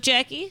you live,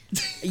 Jackie?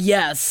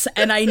 Yes,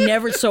 and I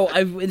never. So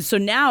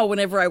now,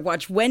 whenever I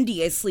watch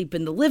Wendy, I sleep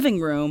in the living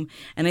room,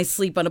 and I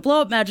sleep on a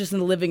blow-up mattress in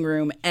the living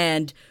room,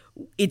 and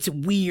it's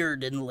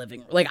weird in the living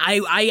room. Like,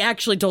 I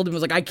actually told him, I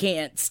was like, I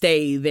can't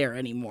stay there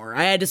anymore.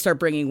 I had to start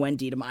bringing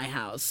Wendy to my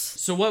house.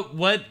 So what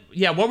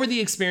were the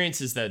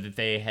experiences, though, that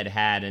they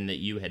had and that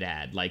you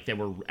had? Like, they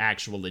were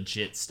actual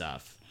legit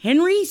stuff.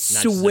 Henry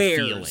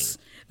swears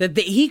that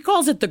he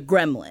calls it the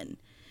gremlin.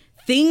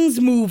 Things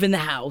move in the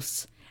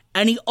house.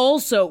 And he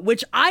also,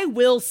 which I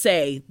will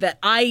say that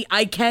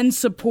I can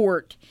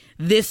support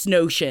this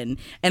notion.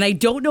 And I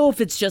don't know if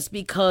it's just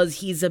because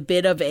he's a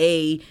bit of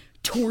a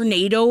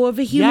tornado of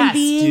a human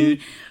being, dude.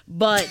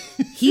 But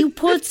he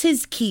puts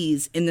his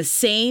keys in the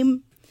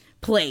same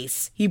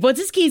place. He puts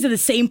his keys in the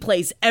same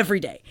place every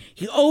day.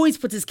 He always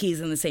puts his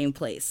keys in the same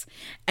place.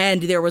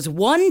 And there was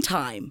one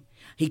time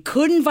he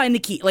couldn't find the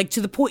key, like to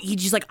the point he's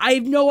just like, I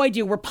have no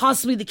idea where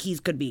possibly the keys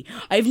could be.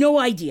 I have no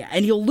idea.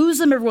 And he'll lose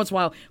them every once in a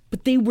while,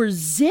 but they were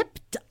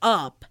zipped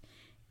up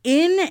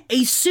in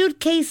a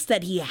suitcase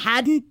that he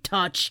hadn't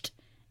touched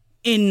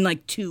in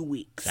like 2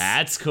 weeks.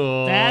 That's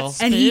cool.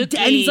 That's and spooky.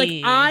 He's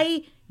like,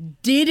 I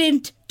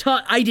didn't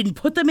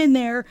put them in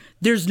there.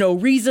 There's no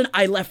reason.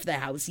 I left the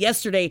house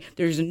yesterday.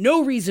 There's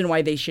no reason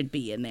why they should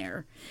be in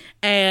there.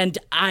 And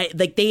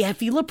they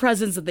feel a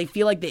presence that they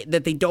feel like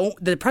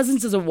the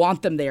presence doesn't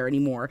want them there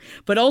anymore.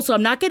 But also,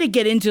 I'm not going to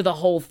get into the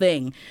whole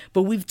thing,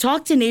 but we've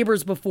talked to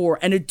neighbors before,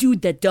 and a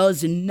dude that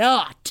does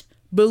not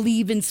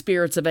believe in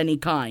spirits of any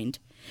kind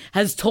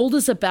has told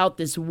us about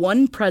this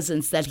one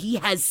presence that he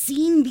has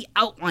seen the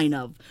outline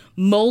of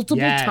multiple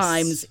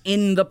times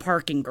in the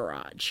parking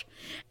garage.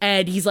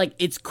 And he's like,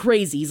 it's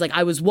crazy. He's like,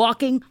 I was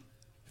walking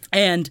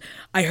and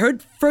I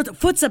heard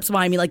footsteps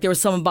behind me, like there was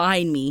someone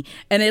behind me.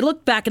 And I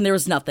looked back and there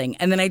was nothing.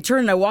 And then I turned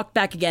and I walked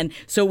back again.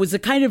 So it was the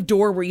kind of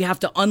door where you have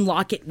to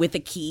unlock it with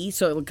a key,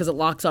 because it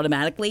locks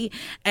automatically.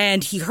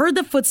 And he heard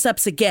the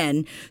footsteps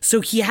again.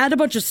 So he had a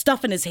bunch of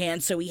stuff in his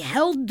hand. So he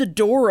held the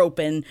door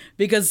open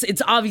because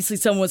it's obviously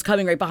someone was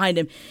coming right behind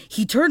him.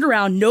 He turned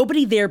around,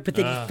 nobody there, but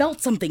then he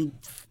felt something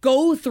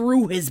go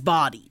through his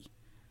body.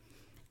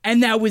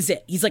 And that was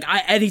it. He's like,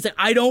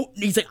 I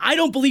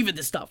don't believe in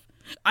this stuff.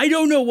 I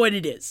don't know what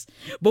it is.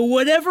 But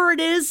whatever it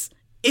is,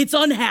 It's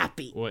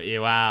unhappy.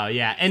 Wow,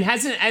 yeah. And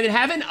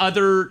haven't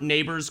other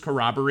neighbors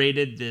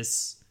corroborated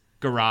this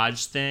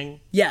garage thing?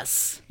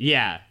 Yes.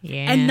 Yeah.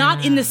 And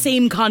not in the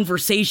same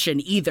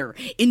conversation either.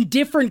 In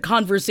different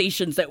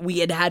conversations that we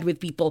had with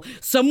people,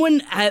 someone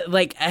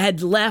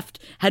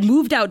had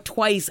moved out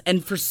twice,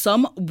 and for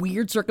some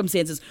weird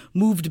circumstances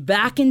moved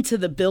back into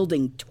the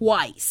building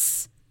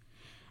twice.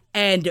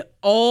 And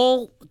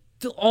all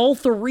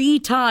 3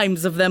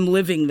 times of them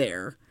living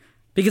there,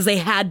 because they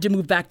had to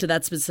move back to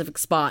that specific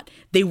spot,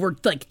 they were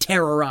like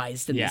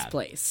terrorized in this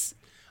place.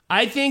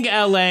 I think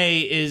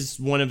LA is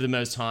one of the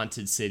most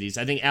haunted cities.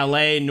 I think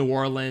LA, New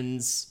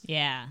Orleans,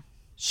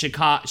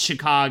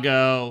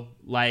 Chicago,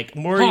 like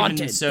more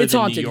haunted. Even so it's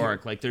than New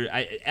York. Like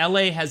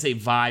LA has a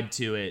vibe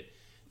to it.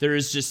 There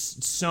is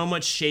just so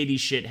much shady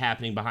shit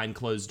happening behind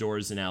closed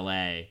doors in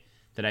LA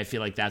that I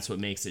feel like that's what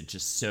makes it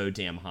just so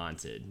damn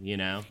haunted, you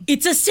know?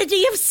 It's a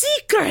city of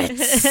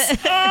secrets.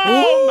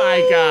 Oh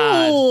my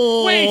God.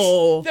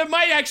 Wait, there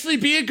might actually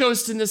be a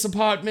ghost in this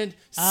apartment.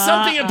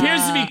 Something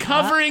appears to be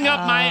covering up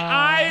my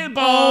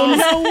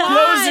eyeballs,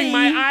 closing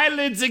my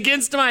eyelids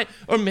against my,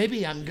 or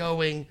maybe I'm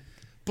going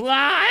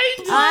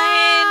blind.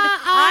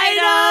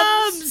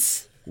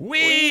 Items.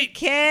 We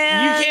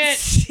can't. You can't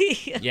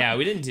see. Yeah,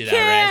 we didn't do that,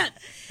 right?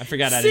 I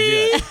forgot how to do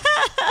it.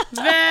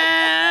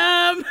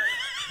 Them.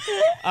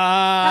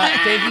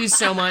 Thank you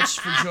so much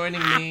for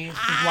joining me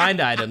for Blind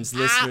Items,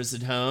 listeners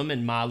at home,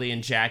 and Molly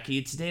and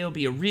Jackie. Today will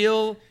be a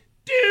real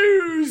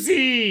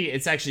doozy.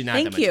 It's actually not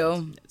that much. Thank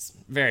you. It's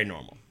very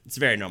normal. It's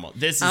very normal.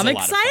 This is a lot of fun.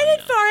 I'm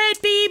excited for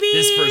it, babies.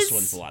 This first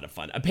one's a lot of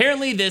fun.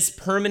 Apparently, this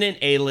permanent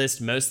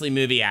A-list, mostly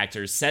movie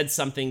actor, said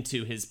something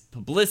to his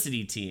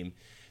publicity team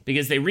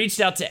because they reached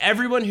out to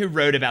everyone who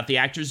wrote about the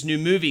actor's new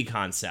movie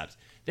concept.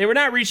 They were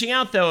not reaching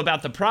out, though,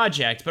 about the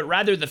project, but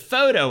rather the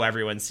photo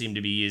everyone seemed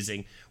to be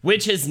using,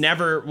 which was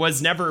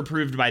never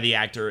approved by the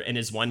actor and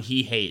is one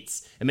he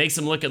hates. It makes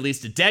him look at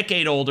least a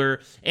decade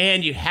older,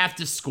 and you have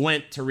to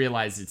squint to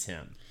realize it's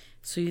him.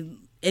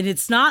 And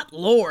it's not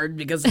Lord,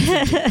 because it's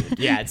a dude.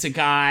 Yeah, it's a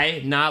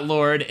guy, not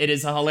Lord. It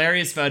is a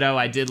hilarious photo.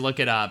 I did look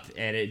it up,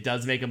 and it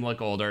does make him look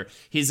older.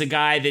 He's a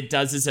guy that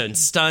does his own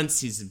stunts.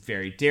 He's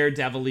very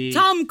daredevil-y.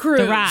 Tom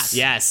Cruise. The Rock.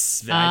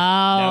 Yes. That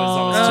was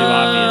almost too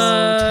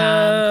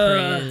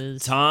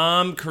obvious.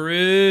 Tom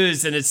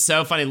Cruise. And it's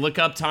so funny. Look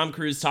up Tom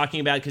Cruise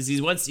talking about it, because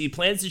he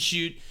plans to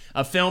shoot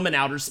a film in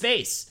outer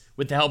space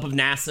with the help of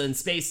NASA and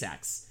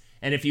SpaceX.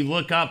 And if you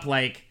look up,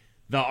 like,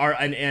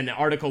 an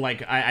article,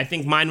 like I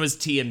think mine was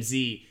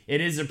TMZ. It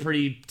is a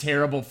pretty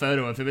terrible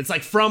photo of him. It's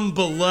like from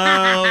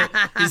below.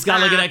 He's got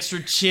like an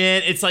extra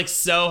chin. It's like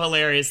so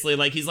hilariously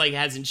like he's like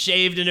hasn't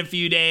shaved in a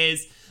few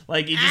days.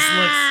 Like he just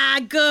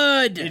looks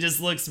good. He just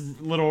looks a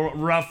little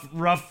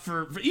rough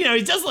for he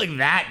doesn't look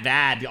that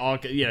bad.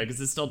 Because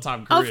it's still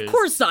Tom Cruise. Of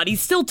course not.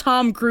 He's still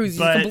Tom Cruise.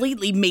 He's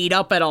completely made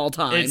up at all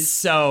times. It's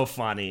so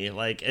funny.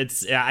 Like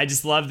I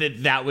just love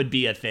that would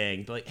be a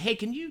thing. But like, hey,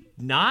 can you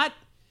not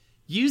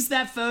use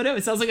that photo?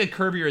 It sounds like a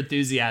Curb Your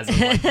Enthusiasm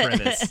like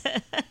premise.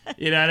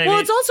 You know what I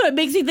mean? Well, it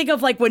makes me think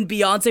of like when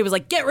Beyonce was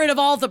like, get rid of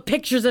all the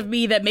pictures of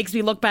me that makes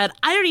me look bad.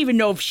 I don't even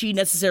know if she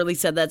necessarily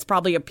said that. It's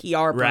probably a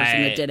PR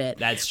person that did it.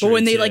 That's true. But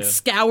when they like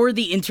scour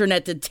the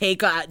internet to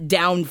take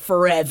down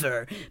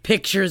forever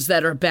pictures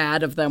that are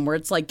bad of them, where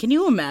it's like, can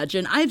you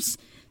imagine? I've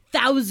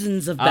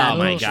thousands of bad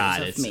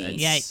pictures of me.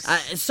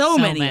 Yikes. So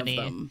many of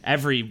them.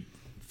 Every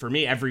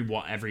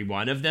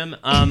one of them.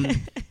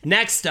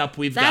 Next up,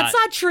 That's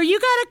not true. You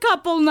got a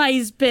couple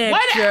nice pictures.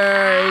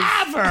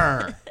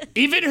 Whatever.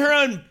 Even her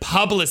own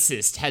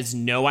publicist has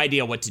no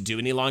idea what to do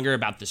any longer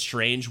about the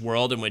strange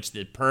world in which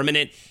the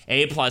permanent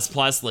A++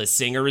 list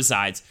singer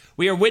resides.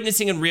 We are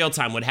witnessing in real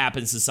time what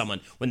happens to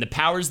someone when the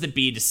powers that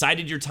be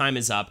decided your time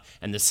is up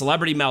and the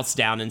celebrity melts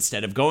down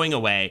instead of going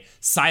away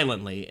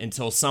silently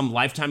until some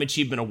Lifetime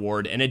Achievement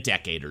Award in a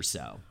decade or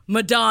so.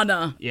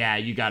 Madonna. Yeah,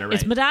 you got it right.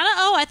 It's Madonna?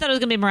 Oh, I thought it was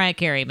going to be Mariah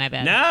Carey. My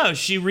bad. No,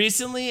 she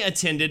recently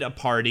attended a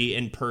party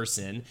in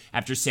person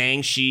after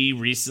saying she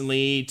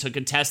recently took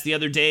a test the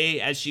other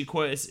day, as she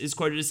is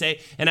quoted to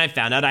say, and I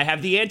found out I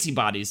have the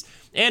antibodies.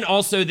 And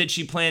also that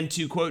she planned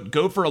to, quote,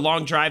 go for a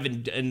long drive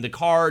in the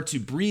car to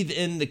breathe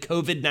in the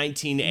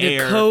COVID-19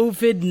 air. The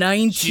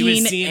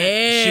COVID-19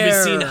 air. She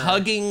was seen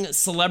hugging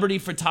celebrity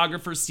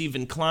photographer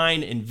Stephen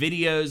Klein in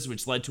videos,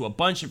 which led to a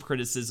bunch of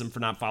criticism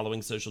for not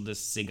following social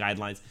distancing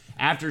guidelines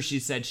after she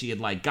said she had,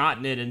 like,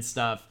 gotten it and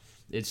stuff.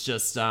 It's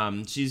just,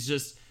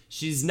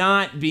 she's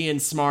not being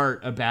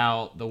smart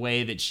about the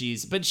way that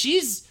she's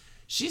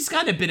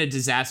gotten a bit of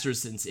disaster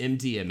since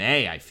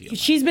MDMA, I feel like.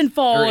 She's been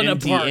falling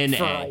apart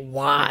for a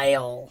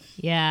while.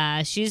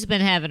 Yeah, she's been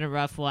having a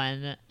rough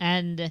one.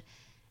 And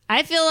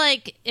I feel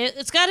like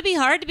it's got to be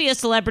hard to be a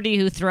celebrity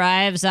who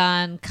thrives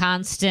on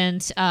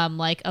constant,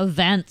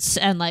 events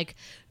and,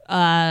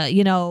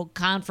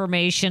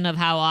 confirmation of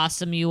how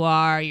awesome you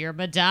are. You're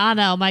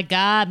Madonna. Oh, my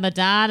God,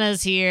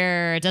 Madonna's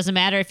here. It doesn't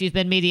matter if you've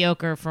been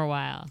mediocre for a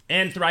while.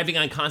 And thriving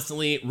on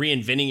constantly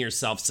reinventing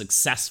yourself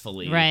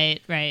successfully. Right.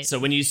 So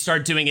when you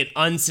start doing it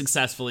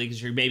unsuccessfully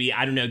because you're maybe,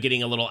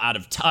 getting a little out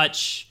of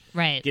touch.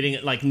 Right. Getting,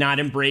 not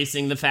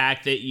embracing the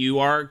fact that you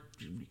are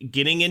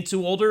getting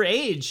into older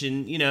age,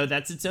 and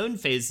that's its own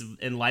phase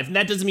in life. And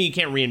that doesn't mean you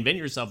can't reinvent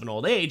yourself in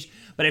old age,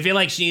 but I feel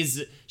like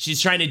she's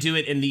trying to do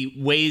it in the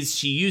ways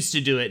she used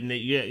to do it, and that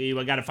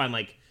you got to find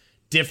like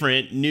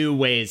different new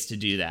ways to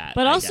do that.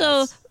 But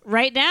also,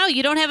 right now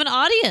you don't have an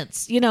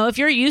audience. If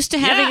you're used to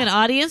having an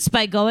audience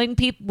by going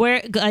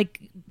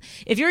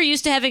if you're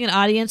used to having an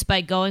audience by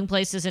going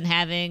places and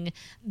having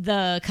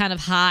the kind of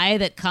high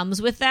that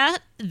comes with that,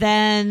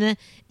 then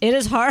it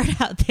is hard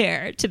out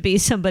there to be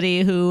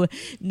somebody who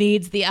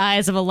needs the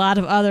eyes of a lot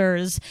of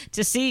others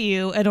to see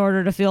you in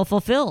order to feel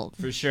fulfilled.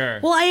 For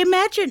sure. Well, I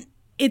imagine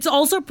it's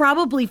also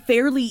probably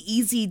fairly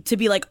easy to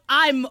be like,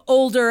 I'm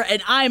older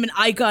and I'm an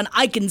icon.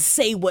 I can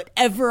say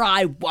whatever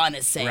I want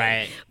to say.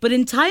 Right. But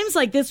in times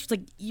like this, it's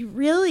like, you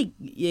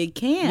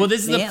can't. Well,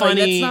 this is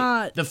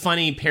man. the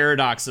funny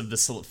paradox of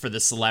for the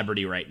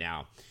celebrity right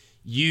now.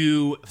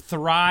 You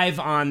thrive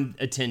on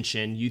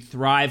attention, you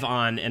thrive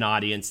on an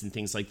audience and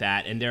things like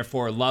that, and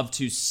therefore love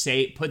to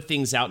put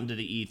things out into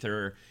the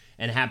ether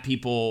and have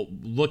people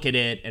look at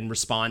it and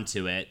respond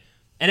to it.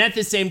 And at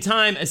the same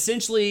time,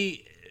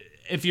 essentially,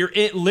 if you're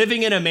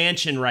living in a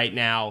mansion right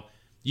now,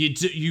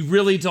 you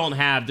really don't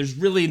have. There's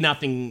really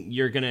nothing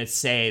you're gonna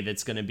say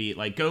that's gonna be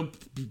like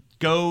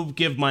go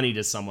give money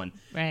to someone.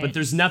 Right. But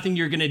there's nothing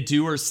you're gonna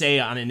do or say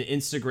on an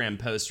Instagram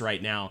post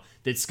right now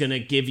that's gonna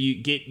get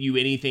you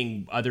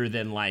anything other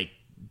than like,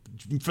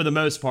 for the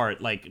most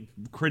part, like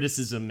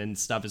criticism and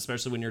stuff,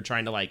 especially when you're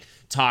trying to like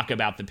talk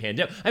about the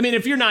pandemic. I mean,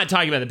 if you're not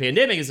talking about the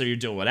pandemic, it's like you're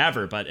doing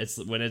whatever. But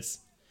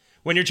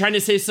when you're trying to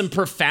say some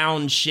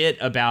profound shit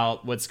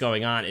about what's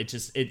going on, it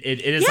is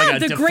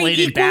like a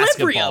deflated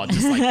basketball. It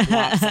just like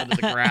flops onto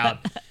the ground.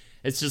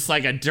 It's just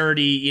like a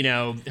dirty,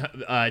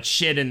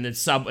 shit in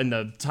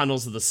the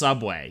tunnels of the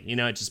subway.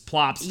 It just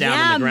plops down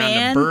on the ground.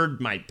 Man. A bird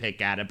might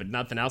pick at it, but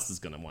nothing else is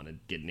going to want to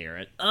get near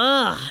it.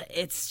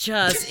 It's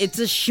a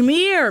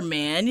schmear,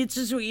 man. It's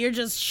just, you're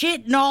just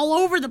shitting all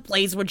over the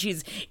place when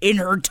she's in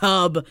her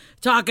tub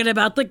talking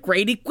about the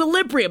great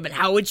equilibrium and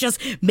how it's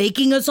just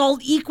making us all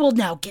equal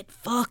now. Get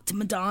fucked,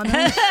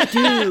 Madonna.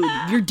 Dude,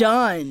 you're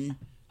done.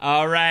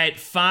 All right,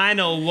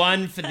 final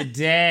one for the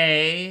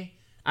day.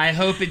 I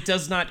hope it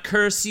does not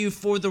curse you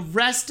for the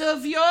rest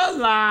of your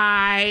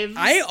lives.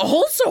 I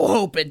also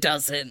hope it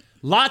doesn't.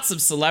 Lots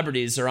of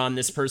celebrities are on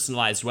this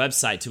personalized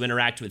website to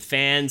interact with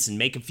fans and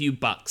make a few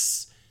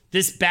bucks.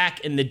 This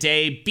back in the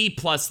day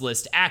B-plus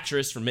list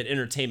actress from an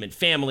entertainment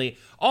family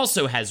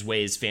also has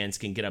ways fans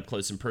can get up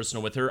close and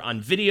personal with her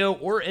on video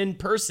or in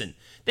person.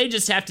 They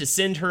just have to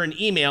send her an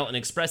email and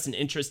express an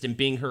interest in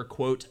being her,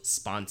 quote,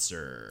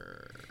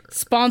 sponsor.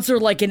 Sponsor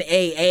like an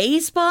AA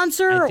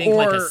sponsor? I think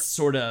like a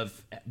sort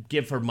of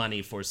give her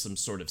money for some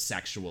sort of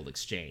sexual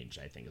exchange,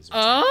 I think is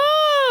what's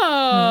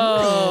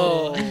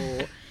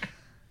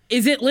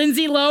Is it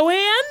Lindsay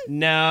Lohan?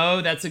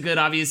 No, that's a good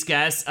obvious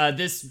guess.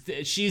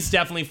 She's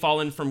definitely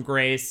fallen from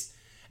grace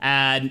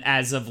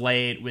as of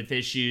late with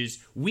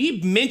issues.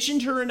 We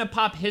mentioned her in a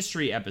pop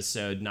history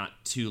episode not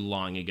too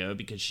long ago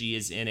because she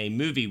is in a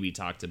movie we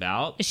talked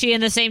about. Is she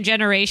in the same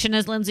generation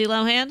as Lindsay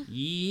Lohan?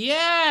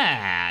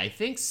 Yeah, I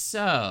think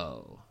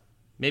so.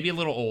 Maybe a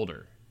little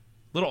older.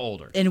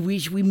 And we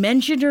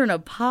mentioned her in a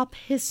pop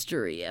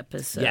history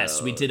episode.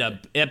 Yes, we did an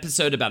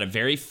episode about a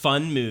very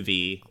fun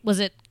movie. Was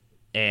it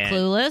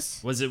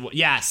Clueless? Was it?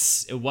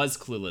 Yes, it was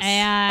Clueless.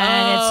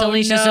 And it's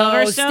Alicia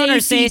Silverstone or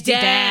Stacey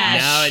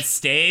Dash? No, it's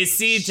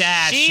Stacey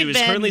Dash. She was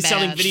currently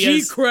selling videos.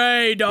 She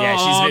cray, dog. Yeah,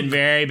 she's been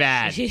very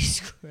bad. She's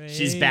crazy.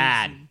 She's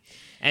bad.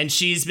 And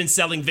she's been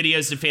selling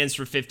videos to fans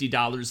for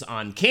 $50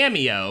 on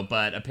Cameo,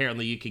 but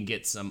apparently you can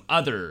get some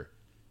other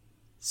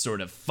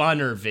sort of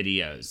funner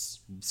videos,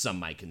 some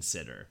might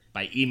consider,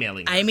 by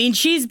emailing her. I mean,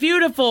 she's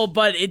beautiful,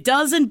 but it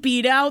doesn't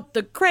beat out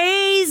the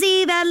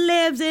crazy that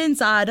lives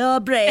inside her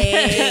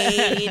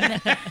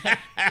brain.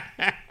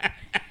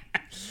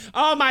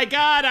 Oh my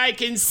God, I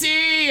can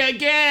see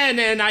again,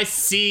 and I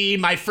see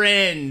my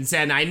friends,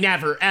 and I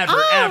never,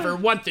 ever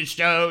want the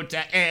show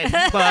to end.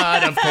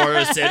 But of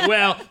course it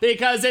will,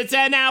 because it's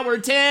an hour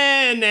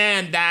 10,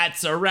 and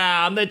that's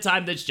around the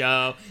time the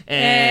show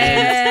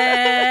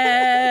ends.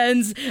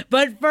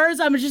 But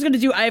first, I'm just going to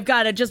do, I've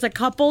got just a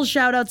couple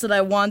shout outs that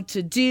I want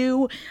to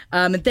do.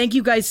 And thank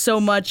you guys so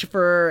much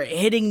for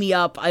hitting me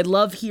up. I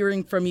love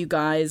hearing from you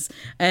guys.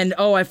 And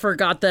I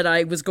forgot that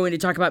I was going to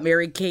talk about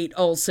Mary-Kate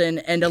Olsen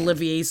and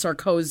Olivier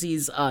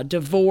Sarkozy's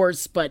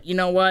divorce, but you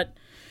know what?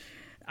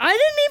 I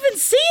didn't even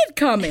see it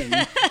coming.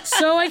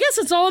 So I guess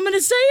that's all I'm going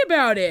to say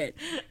about it.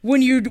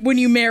 When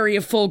you marry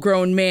a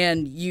full-grown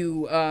man,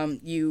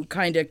 you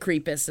kind of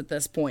creepus at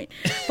this point.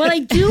 But I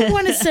do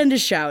want to send a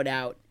shout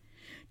out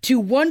to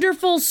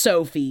wonderful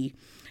Sophie.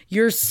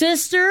 Your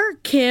sister,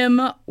 Kim,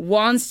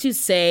 wants to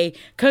say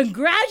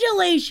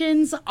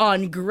congratulations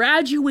on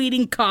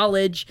graduating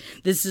college.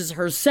 This is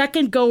her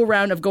second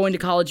go-around of going to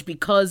college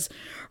because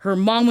her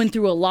mom went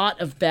through a lot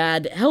of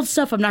bad health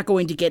stuff. I'm not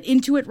going to get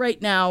into it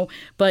right now,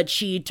 but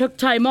she took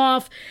time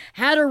off,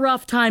 had a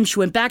rough time. She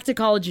went back to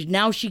college, and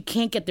now she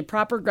can't get the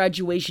proper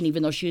graduation,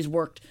 even though she has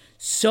worked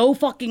so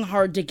fucking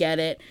hard to get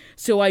it.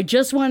 So I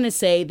just want to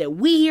say that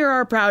we here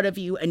are proud of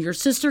you, and your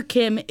sister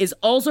Kim is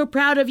also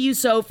proud of you,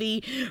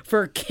 Sophie,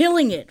 for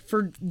killing it,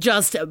 for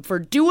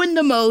doing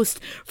the most,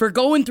 for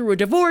going through a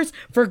divorce,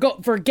 for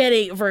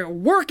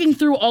working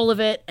through all of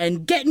it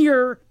and getting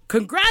your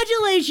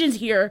congratulations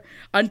here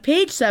on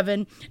page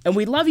 7, and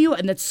we love you,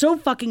 and that's so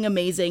fucking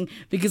amazing,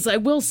 because I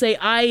will say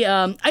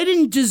I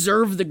didn't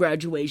deserve the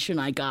graduation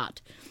I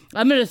got.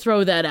 I'm going to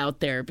throw that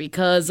out there,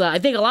 because I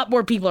think a lot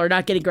more people are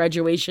not getting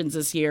graduations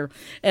this year,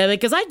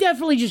 because I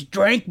definitely just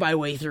drank my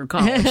way through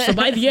college. So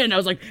by the end, I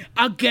was like,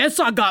 I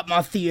guess I got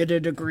my theater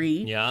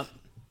degree. Yeah.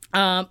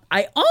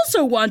 I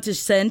also want to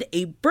send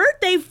a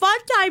birthday fun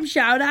time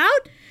shout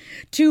out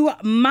to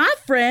my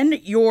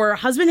friend. Your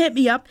husband hit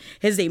me up.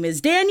 His name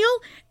is Daniel,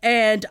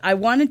 and I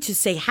wanted to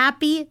say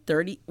happy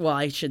 30. Well,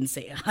 I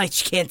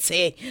can't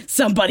say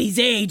somebody's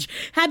age.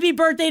 Happy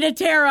birthday to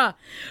Tara,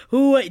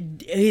 who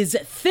is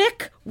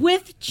thick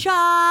with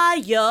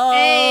child.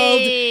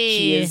 Hey.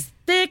 She is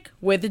thick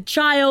with a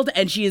child,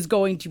 and she is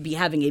going to be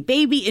having a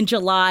baby in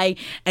July,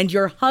 and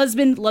your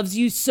husband loves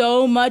you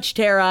so much,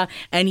 Tara,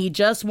 and he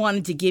just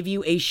wanted to give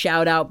you a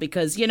shout out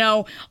because,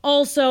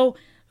 also,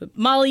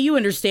 Molly, you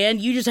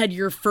understand, you just had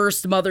your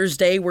first Mother's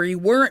Day where you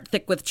weren't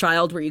thick with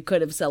child, where you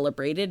could have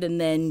celebrated, and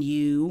then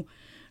you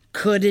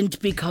couldn't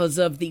because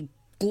of the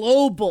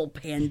global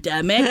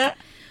pandemic.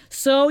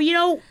 So,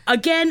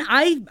 again,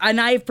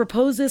 I've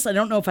proposed this. I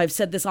don't know if I've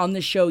said this on the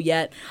show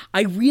yet.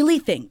 I really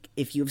think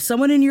if you have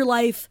someone in your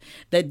life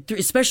that,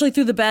 especially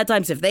through the bad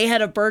times, if they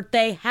had a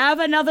birthday, have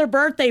another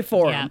birthday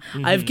for them.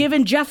 Mm-hmm. I've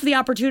given Jeff the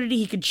opportunity.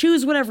 He can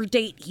choose whatever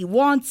date he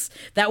wants.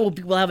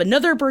 We'll have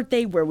another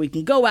birthday where we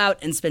can go out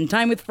and spend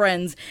time with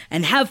friends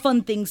and have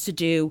fun things to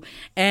do.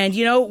 And,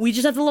 we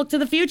just have to look to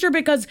the future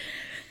because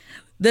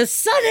the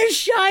sun is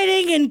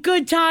shining and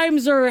good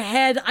times are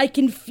ahead. I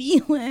can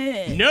feel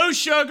it. No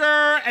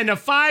sugar and a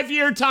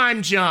 5-year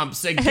time jump.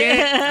 So get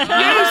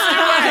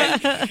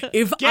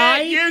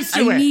used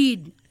to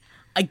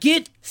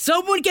it.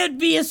 Someone get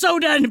me a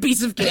soda and a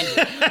piece of candy.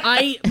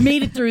 I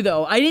made it through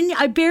though.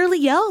 I barely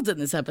yelled in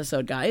this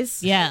episode,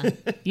 guys. Yeah.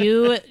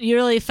 You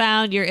really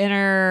found your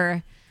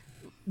inner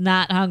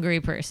not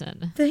hungry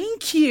person.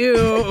 Thank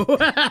you.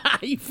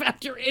 You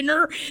found your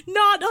inner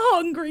not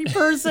hungry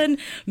person.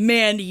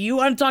 Man, you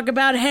want to talk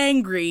about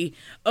hangry?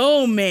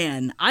 Oh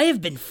man, I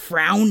have been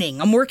frowning.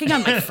 I'm working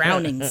on my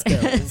frowning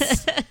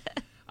skills.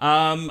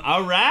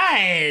 All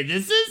right.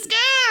 This is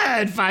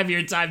good.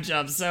 5-year time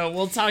jump. So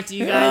we'll talk to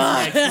you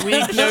guys next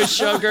week. No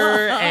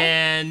sugar.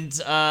 And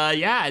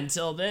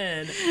until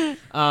then,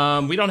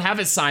 we don't have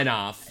a sign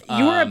off.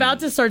 You were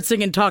about to start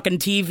singing Talking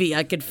TV.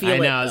 I could feel it. I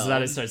know. I was about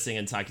to start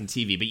singing Talking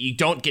TV. But you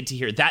don't get to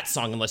hear that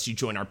song unless you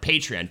join our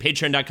Patreon.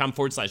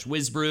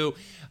 Patreon.com/WizBrew.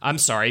 I'm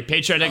sorry.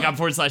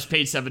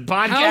 Patreon.com/Page 7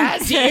 Podcast. How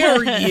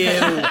dare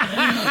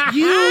you?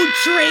 You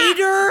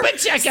traitor. But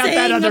check out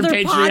that other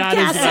Patreon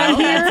as well.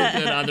 That's a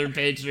good other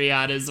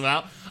Patreon as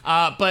well.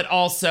 But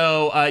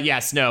also,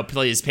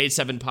 please, Page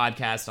 7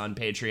 Podcast on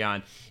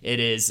Patreon. It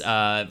is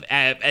at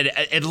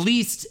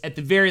the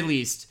very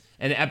least,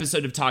 an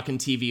episode of Talkin'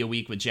 TV a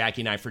week with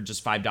Jackie and I for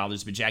just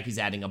 $5, but Jackie's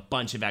adding a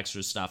bunch of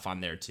extra stuff on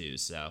there too,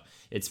 so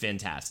it's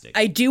fantastic.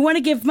 I do want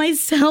to give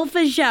myself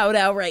a shout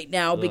out right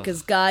now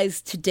because, guys,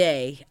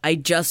 today I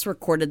just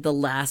recorded the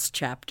last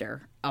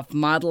chapter of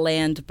Model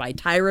Land by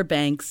Tyra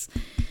Banks.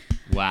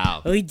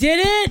 Wow. We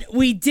did it.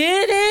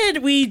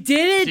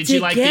 Did you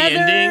like the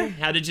ending?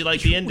 How did you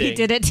like the ending? We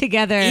did it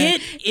together.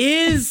 It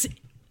is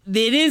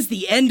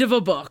the end of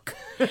a book,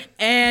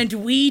 and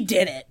we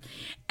did it.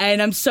 And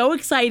I'm so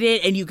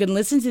excited, and you can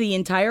listen to the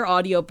entire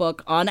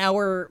audiobook on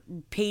our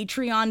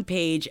Patreon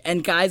page.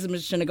 And guys, I'm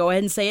just going to go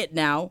ahead and say it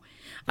now.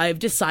 I've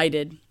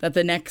decided that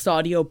the next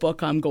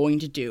audiobook I'm going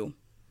to do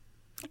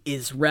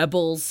is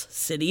Rebels,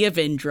 City of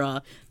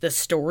Indra, The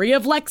Story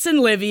of Lex and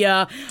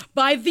Livia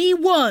by the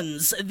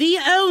ones, the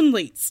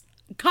onlys,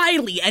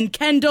 Kylie and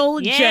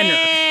Kendall Jenner.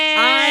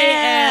 I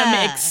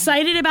am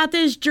excited about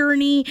this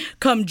journey.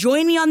 Come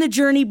join me on the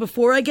journey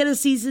before I get a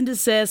cease and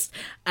desist.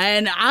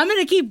 And I'm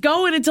going to keep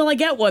going until I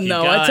get one,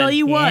 though. I tell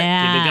you what.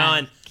 Yeah. Keep it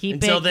going.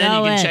 Until then,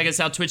 going. you can check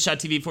us out,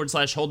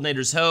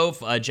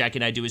 twitch.tv/HoldenatorsHove. Jackie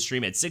and I do a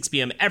stream at 6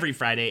 p.m. every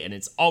Friday, and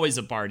it's always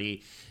a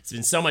party. It's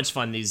been so much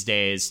fun these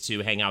days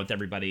to hang out with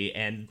everybody,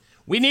 and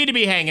we need to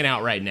be hanging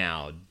out right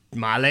now.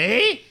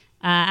 Molly?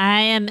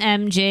 I am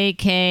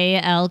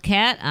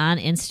MJKLCat on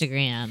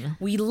Instagram.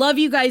 We love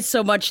you guys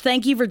so much.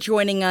 Thank you for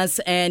joining us.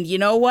 And you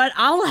know what?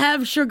 I'll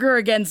have sugar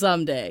again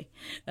someday.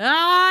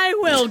 I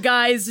will,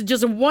 guys.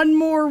 Just one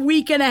more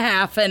week and a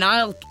half, and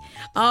I'll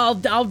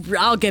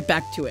get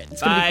back to it.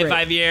 It's gonna be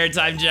great. 5-year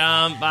time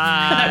jump.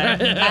 Bye.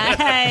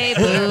 Bye.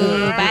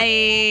 Boo.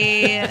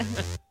 Bye.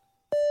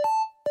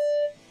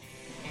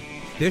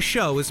 This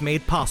show is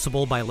made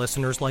possible by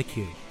listeners like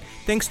you.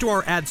 Thanks to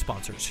our ad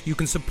sponsors, you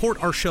can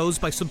support our shows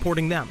by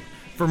supporting them.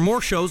 For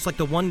more shows like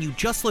the one you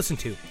just listened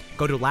to,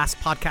 go to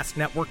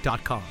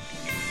lastpodcastnetwork.com.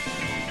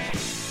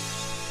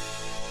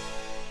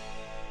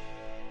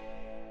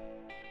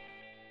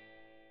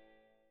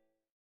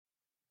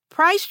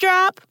 Price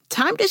drop?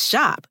 Time to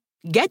shop.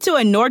 Get to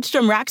a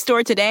Nordstrom Rack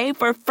store today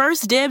for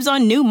first dibs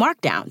on new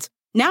markdowns.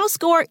 Now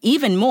score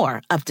even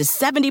more, up to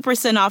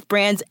 70% off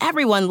brands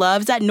everyone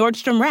loves at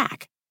Nordstrom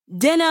Rack.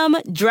 Denim,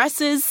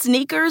 dresses,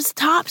 sneakers,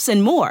 tops,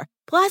 and more.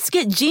 Plus,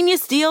 get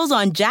genius deals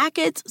on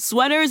jackets,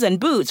 sweaters,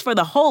 and boots for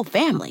the whole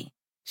family.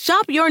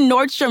 Shop your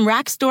Nordstrom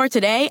Rack store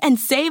today and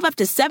save up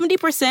to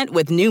 70%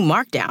 with new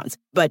markdowns.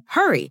 But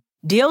hurry,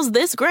 deals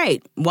this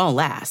great won't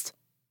last.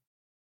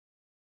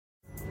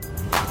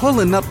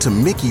 Pulling up to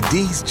Mickey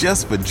D's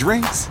just for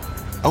drinks?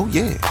 Oh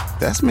yeah,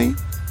 that's me.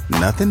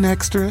 Nothing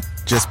extra,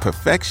 just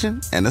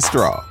perfection and a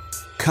straw.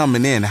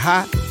 Coming in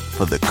hot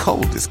for the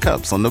coldest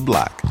cups on the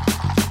block.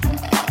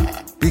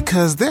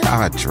 Because there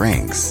are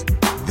drinks.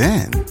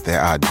 Then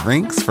there are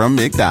drinks from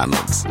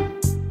McDonald's.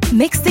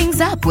 Mix things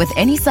up with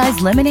any size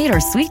lemonade or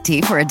sweet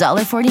tea for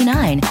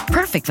 $1.49.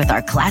 Perfect with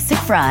our classic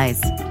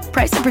fries.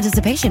 Price and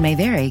participation may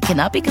vary.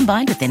 Cannot be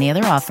combined with any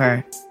other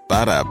offer.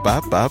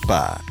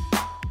 Ba-da-ba-ba-ba.